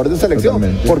 a los jugadores de selección.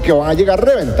 Totalmente. Porque van a llegar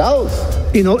reventados.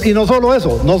 Y no solo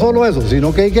eso,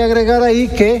 sino que hay que agregar ahí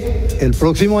que el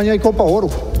próximo año hay Copa Oro.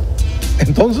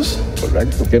 Entonces,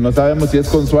 correcto. Que no sabemos si es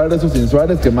con Suárez o sin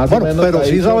Suárez, que más o menos. Pero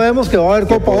sí sabemos que va a haber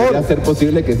Copa Oro. Va a ser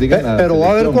posible que sigan. Pero va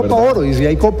a haber Copa Oro. Y si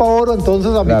hay Copa Oro,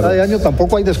 entonces a mitad de año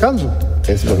tampoco hay descanso.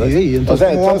 Es correcto. Entonces,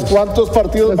 ¿cuántos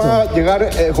partidos van a llegar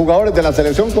jugadores de la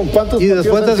selección con cuántos partidos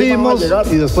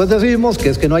y después decimos que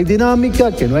es que no hay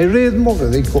dinámica, que no hay ritmo.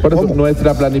 Por eso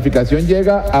nuestra planificación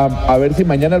llega a ver si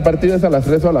mañana el partido es a las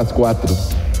 3 o a las 4.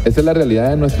 Esa es la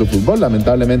realidad de nuestro fútbol,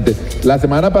 lamentablemente. La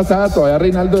semana pasada todavía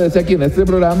Reinaldo decía aquí en este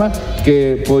programa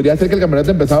que podría ser que el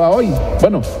campeonato empezaba hoy.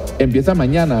 Bueno, empieza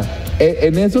mañana.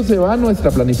 En eso se va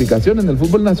nuestra planificación en el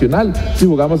fútbol nacional. Si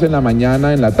jugamos en la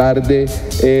mañana, en la tarde,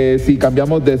 si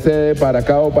cambiamos de sede para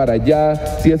acá o para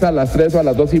allá, si es a las 3 o a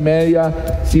las 2:30,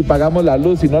 si pagamos la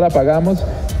luz, si no la pagamos,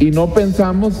 y no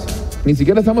pensamos. Ni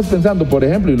siquiera estamos pensando, por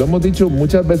ejemplo, y lo hemos dicho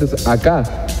muchas veces acá,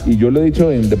 y yo lo he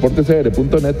dicho en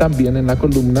deportescr.net también en la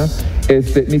columna,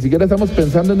 ni siquiera estamos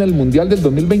pensando en el Mundial del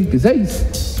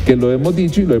 2026, que lo hemos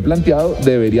dicho y lo he planteado,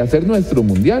 debería ser nuestro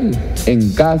Mundial,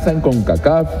 en casa, en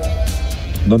CONCACAF,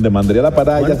 donde mandaría la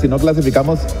parada, si no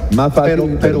clasificamos más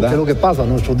fácil. Pero ¿qué es lo que pasa?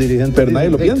 Nuestros dirigentes. Pero nadie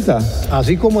lo piensa.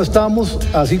 Así como estamos,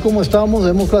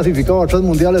 hemos clasificado a 3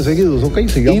 mundiales seguidos, ¿ok?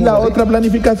 Y la otra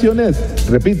planificación es,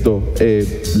 repito,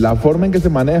 la forma en que se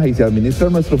maneja y se administra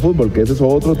nuestro fútbol, que ese es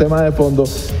otro tema de fondo,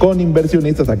 con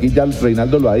inversionistas. Aquí ya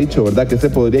Reinaldo lo ha dicho, ¿verdad? Que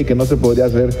se podría y que no se podría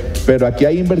hacer. Pero aquí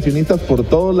hay inversionistas por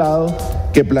todos lados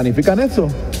que planifican eso.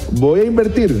 Voy a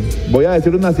invertir, voy a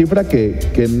decir una cifra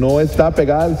que no está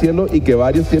pegada al cielo y que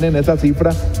varios tienen esa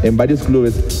cifra en varios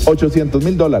clubes,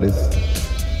 $800,000,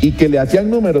 y que le hacían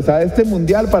números a este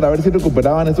mundial para ver si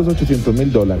recuperaban esos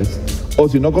 $800,000, o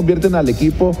si no convierten al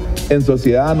equipo en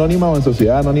sociedad anónima o en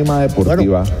sociedad anónima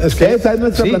deportiva. Bueno, es que esa es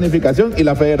nuestra planificación, y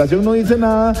la federación no dice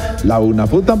nada, la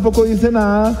UNAFUT tampoco dice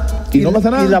nada, y no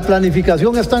pasa nada. Y la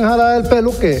planificación es tan jalada del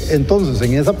pelo que entonces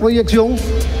en esa proyección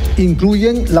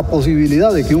incluyen la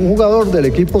posibilidad de que un jugador del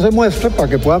equipo se muestre para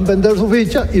que puedan vender su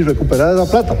ficha y recuperar esa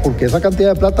plata, porque esa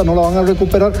cantidad de plata no la van a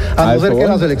recuperar a no ser que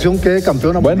la selección quede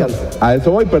campeona mundial. Bueno, a eso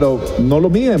voy, pero no lo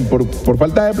miden por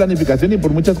falta de planificación y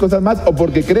por muchas cosas más, o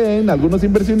porque creen algunos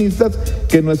inversionistas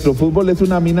que nuestro fútbol es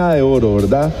una mina de oro,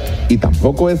 ¿verdad? Y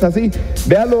tampoco es así.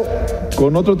 Véalo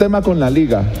con otro tema con la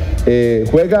liga.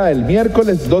 Juega el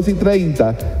miércoles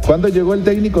 2:30. ¿Cuándo llegó el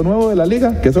técnico nuevo de la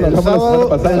liga? Que eso lo hablamos la semana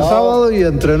pasada. El sábado, y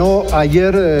entrenó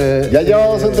ayer. Ya lleva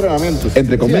 2 entrenamientos.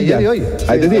 Entre comillas. Sí, ayer y hoy.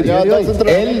 Es decir,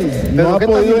 él no ha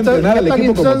podido entrenar al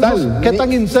equipo como tal.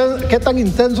 ¿Qué tan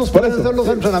intensos pueden ser los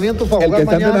entrenamientos para jugar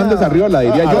mañana? El que está entrenando es Arriola,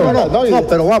 diría yo. No,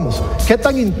 pero vamos. ¿Qué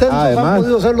tan intensos han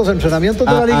podido ser los entrenamientos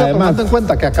de la liga, tomando en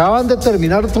cuenta que acaban de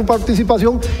terminar su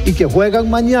participación y que juegan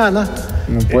mañana?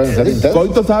 No pueden ser intensos.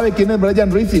 Coito sabe quién es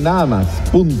Brian Ruiz y nada más,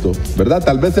 punto, ¿verdad?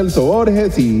 Tal vez Elso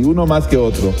Borges y uno más que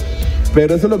otro.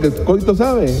 Pero eso es lo que Coito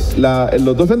sabe.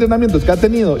 Los 2 entrenamientos que ha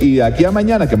tenido y de aquí a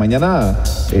mañana, que mañana,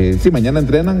 sí, mañana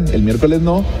entrenan, el miércoles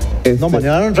no. No,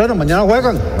 mañana no entrenan, mañana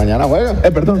juegan. Mañana juegan.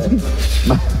 Perdón, sí.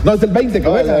 No, es el 20 que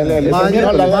juega.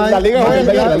 La liga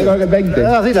juega el 20.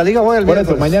 Sí, la liga juega el miércoles.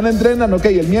 Por eso, mañana entrenan, ok,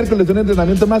 el miércoles un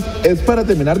entrenamiento más, es para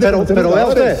terminar de pero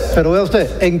vea usted,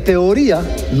 en teoría,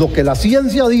 lo que la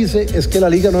ciencia dice es que la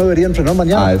liga no debería entrenar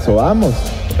mañana. A eso vamos.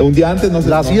 Un día antes no se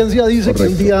La ciencia dice que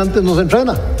un día antes no se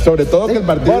entrena. Sobre todo que el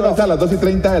partido es a las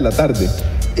 2:30 de la tarde.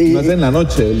 No es en la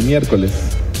noche, el miércoles.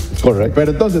 Correcto.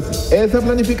 Pero entonces, esa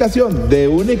planificación de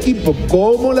un equipo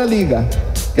como la liga,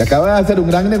 que acaba de hacer un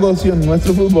gran negocio en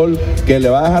nuestro fútbol, que le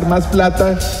va a dejar más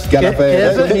plata que a la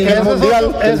federación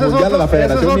mundial, a la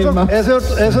federación misma. Ese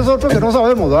es otro que no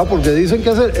sabemos, ¿verdad? Porque dicen que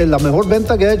es la mejor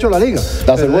venta que ha hecho la liga.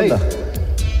 La segunda.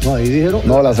 No, ahí dijeron.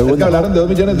 No, la segunda. Es que hablaron de $2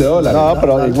 millones. No,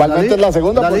 pero igualmente es la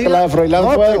segunda, porque la de Froilán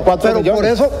fue de 4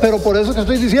 millones. Pero por eso que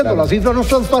estoy diciendo, la cifra no es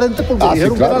transparente porque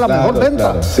dijeron que era la mejor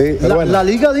venta. Sí, la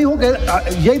liga dijo que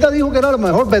Lleida dijo que era la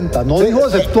mejor venta, no dijo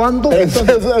exceptuando. Eso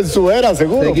es su era,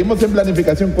 seguro. Seguimos en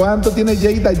planificación. ¿Cuánto tiene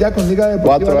Lleida ya con Liga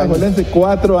Deportiva Alajuelense?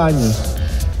 4 años.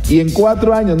 Y en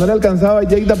 4 años no le alcanzaba a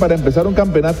Lleida para empezar un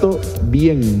campeonato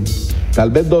bien. Tal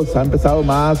vez 2, ha empezado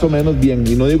más o menos bien,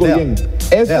 y no digo bien.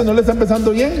 No le está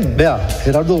empezando bien. Vea,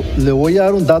 Gerardo, le voy a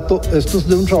dar un dato. Esto es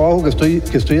de un trabajo que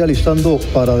estoy alistando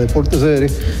para Deportes CR.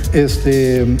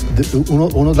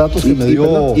 Unos datos que me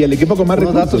dio. Y el equipo con más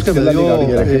recursos que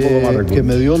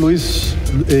me dio Luis,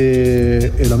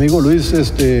 el amigo Luis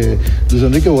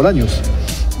Enrique Bolaños.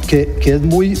 Que es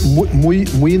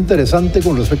muy interesante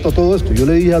con respecto a todo esto. Yo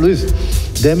le dije a Luis,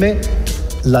 deme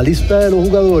la lista de los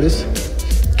jugadores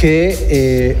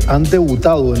que han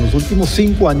debutado en los últimos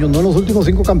 5 años, no en los últimos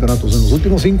 5 campeonatos, en los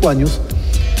últimos 5 años,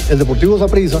 el Deportivo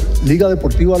Saprissa, Liga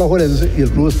Deportiva Alajuelense y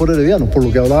el Club Sport Herediano, por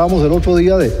lo que hablábamos el otro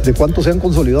día de cuántos se han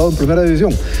consolidado en primera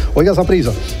división. Oiga,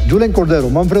 Saprissa, Julen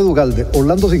Cordero, Manfred Ugalde,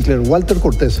 Orlando Sinclair, Walter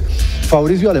Cortés,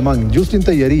 Fabricio Alemán, Justin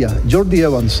Tellería, Jordi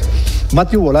Evans,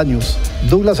 Matthew Bolaños,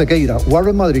 Douglas Sequeira,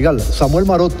 Warren Madrigal, Samuel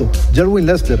Maroto, Jerwin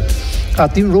Lester,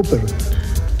 Atin Rupert,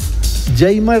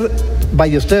 Jamer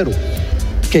Ballestero,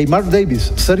 Keymar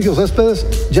Davis, Sergio Céspedes,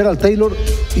 Gerald Taylor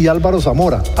y Álvaro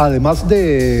Zamora, además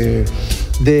de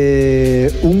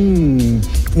un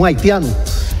haitiano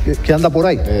que anda por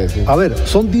ahí. Sí. A ver,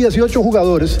 son 18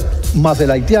 jugadores más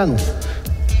el haitiano.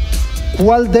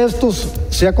 ¿Cuál de estos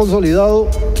se ha consolidado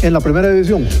en la primera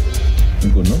división?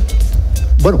 Ninguno.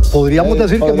 Bueno, podríamos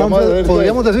decir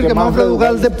que Manfred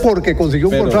Ugalde porque consiguió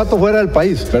un contrato fuera del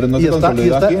país. Pero no se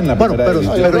consolidó aquí en la primera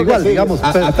división. Pero igual, digamos.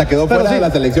 Hasta quedó fuera de la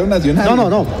selección nacional.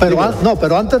 No,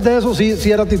 pero antes de eso sí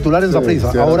era titular en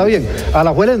Saprissa. Ahora bien,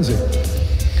 Alajuelense,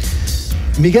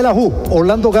 Miguel Ajú,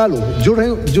 Orlando Galo,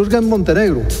 Jürgen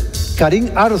Montenegro, Karim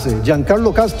Arce,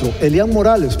 Giancarlo Castro, Elian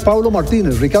Morales, Pablo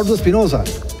Martínez, Ricardo Espinosa,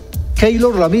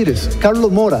 Keylor Ramírez,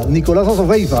 Carlos Mora, Nicolás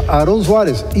Azofeifa, Aarón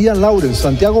Suárez, Ian Lawrence,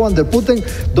 Santiago Van der Putten,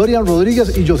 Dorian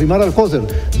Rodríguez y Josimar Alcócer.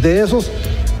 De esos,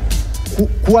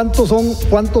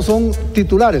 ¿cuántos son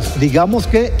titulares? Digamos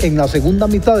que en la segunda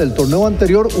mitad del torneo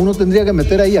anterior uno tendría que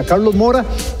meter ahí a Carlos Mora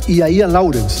y a Ian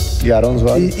Lawrence. Y Aarón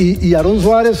Suárez. Y Aarón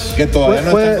Suárez. Que todavía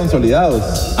no están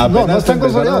consolidados. No están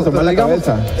consolidados. Pero digamos,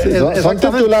 son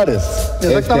titulares.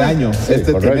 Este año,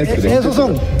 este trimestre. Esos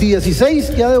son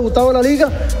 16 que ha debutado en la liga,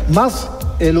 más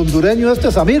el hondureño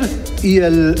Samir y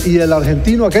el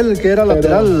argentino aquel que era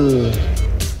lateral.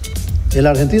 El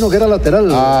argentino que era lateral,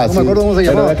 no me acuerdo cómo se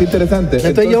llamaba. Pero qué interesante.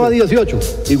 Entonces lleva 18.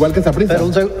 Igual que Saprissa.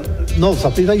 No,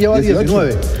 Saprissa lleva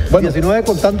 19. Bueno, 19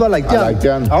 contando al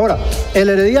haitiano. Ahora, el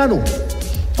herediano,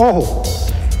 ojo,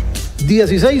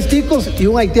 16 ticos y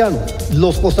un haitiano.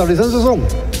 Los costarricenses son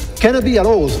Kenneth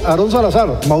Villalobos, Aarón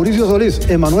Salazar, Mauricio Solís,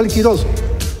 Emanuel Quiroz,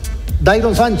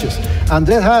 Dairon Sánchez,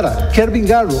 Andrés Jara, Kervin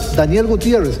Garro, Daniel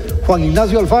Gutiérrez, Juan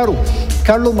Ignacio Alfaro,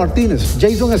 Carlos Martínez,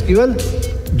 Jason Esquivel,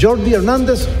 Jordi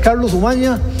Hernández, Carlos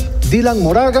Umaña, Dylan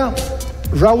Moraga,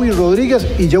 Raúl Rodríguez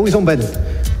y Jewison Bennett.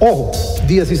 Ojo,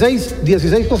 16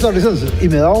 costarricenses. Y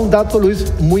me daba un dato, Luis,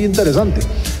 muy interesante.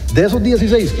 De esos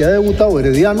 16 que ha debutado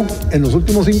Herediano en los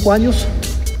últimos 5 años,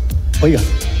 oiga,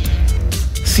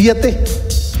 7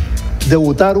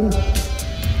 debutaron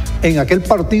en aquel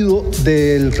partido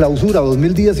del clausura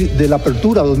 2010, de la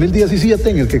apertura 2017,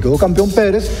 en el que quedó campeón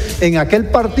Pérez, en aquel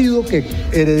partido que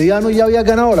Herediano ya había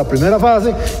ganado la primera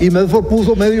fase y Medford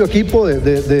puso medio equipo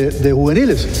de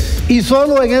juveniles. Y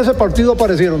solo en ese partido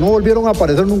aparecieron, no volvieron a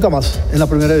aparecer nunca más en la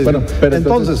primera división. Bueno, pero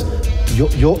entonces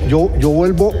yo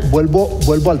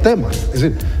vuelvo al tema. Es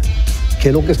decir, ¿qué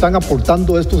es lo que están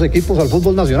aportando estos equipos al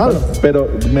fútbol nacional? Bueno, pero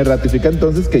me ratifica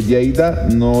entonces que Lleida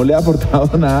no le ha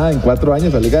aportado nada en 4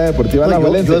 años a Liga Deportiva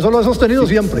Alajuelense. Yo eso lo he sostenido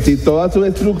siempre. Si toda su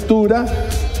estructura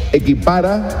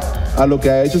equipara a lo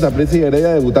que ha hecho Saprissa y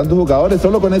Heredia debutando jugadores,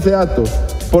 solo con ese dato.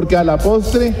 Porque a la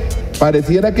postre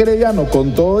pareciera que Herediano,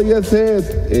 con todo y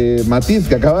ese matiz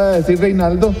que acaba de decir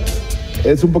Reinaldo,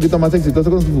 es un poquito más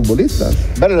exitoso con sus futbolistas.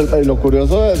 Pero lo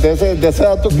curioso de ese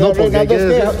dato que Reinaldo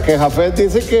es que Jafet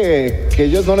dice que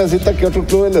ellos no necesitan que otro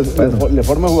club le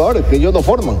forme jugadores, que ellos lo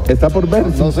forman. Está por ver.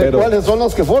 No sé cuáles son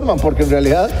los que forman, porque en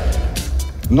realidad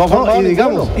no forman.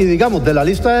 Y digamos, de la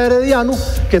lista de Herediano,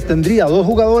 que tendría 2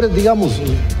 jugadores, digamos,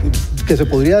 que se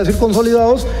podría decir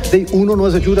consolidados, uno no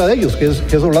es hechura de ellos, que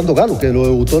es Orlando Galo, que lo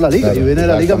debutó en la liga, y viene de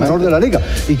la liga menor de la liga.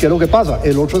 ¿Y qué es lo que pasa?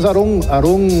 El otro es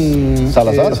Aarón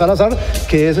Salazar,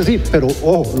 que ese sí, pero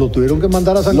ojo, lo tuvieron que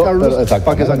mandar a San Carlos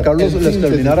para que San Carlos les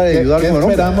terminara de ayudar. ¿Qué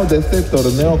esperamos de este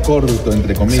torneo corto,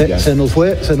 entre comillas? Se nos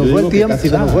fue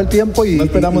el tiempo y no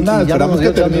esperamos nada, esperamos que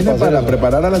termine para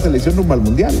preparar a la selección rumbo al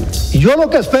Mundial. Y yo lo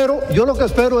que espero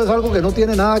es algo que no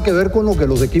tiene nada que ver con lo que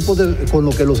los equipos, con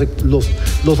lo que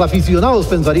los aficionados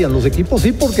pensarían. Los equipos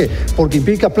sí, porque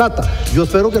implica plata. Yo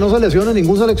espero que no se lesione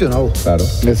ningún seleccionado. Claro,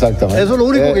 exactamente. Eso es lo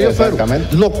único que yo espero.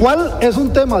 Lo cual es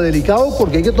un tema delicado,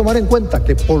 porque hay que tomar en cuenta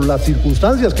que por las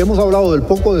circunstancias que hemos hablado, del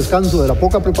poco descanso, de la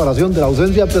poca preparación, de la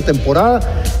ausencia de pretemporada,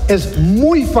 es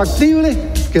muy factible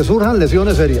que surjan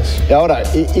lesiones serias. Y ahora,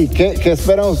 ¿y qué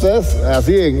esperan ustedes,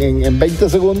 así en 20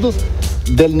 segundos,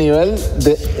 del nivel,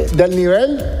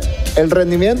 el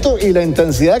rendimiento y la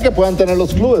intensidad que puedan tener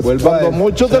los clubes? Cuando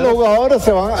muchos de los jugadores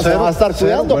se van a estar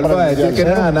cuidando. Vuelvo a decir que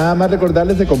nada más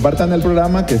recordarles que compartan el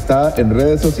programa, que está en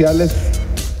redes sociales,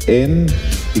 en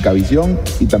Ticavisión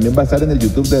y también va a estar en el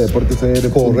YouTube de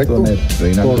deportescr.net.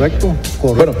 Correcto.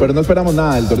 Bueno, pero no esperamos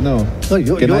nada del torneo.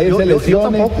 No, que nadie se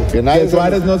lesione, que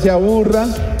Suárez no se aburra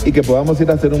y que podamos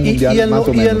ir a hacer un mundial más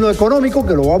o menos. Y en lo económico,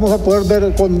 que lo vamos a poder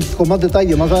ver con más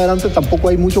detalle más adelante, tampoco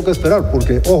hay mucho que esperar,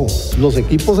 porque, ojo, los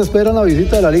equipos esperan la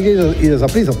visita de la Liga y de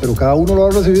Saprissa, pero cada uno lo va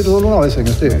a recibir solo una vez en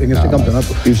este campeonato.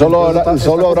 Y solo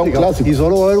habrá un clásico. Y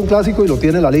solo va a haber un clásico y lo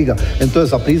tiene la Liga. Entonces,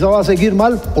 Saprissa va a seguir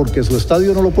mal porque su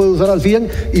estadio no lo puede usar al 100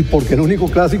 y porque el único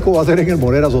clásico va a ser en el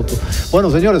Morera Soto.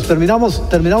 Bueno, señores, terminamos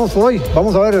por hoy.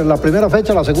 Vamos a ver la primera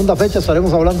fecha, la segunda fecha,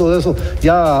 estaremos hablando de eso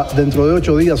ya dentro de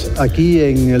 8 días aquí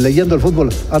en Leyendo el Fútbol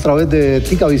a través de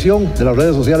Ticavisión, de las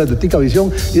redes sociales de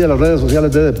Ticavisión y de las redes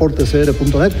sociales de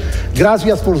deportescr.net.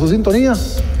 Gracias por su sintonía.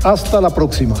 Hasta la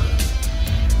próxima.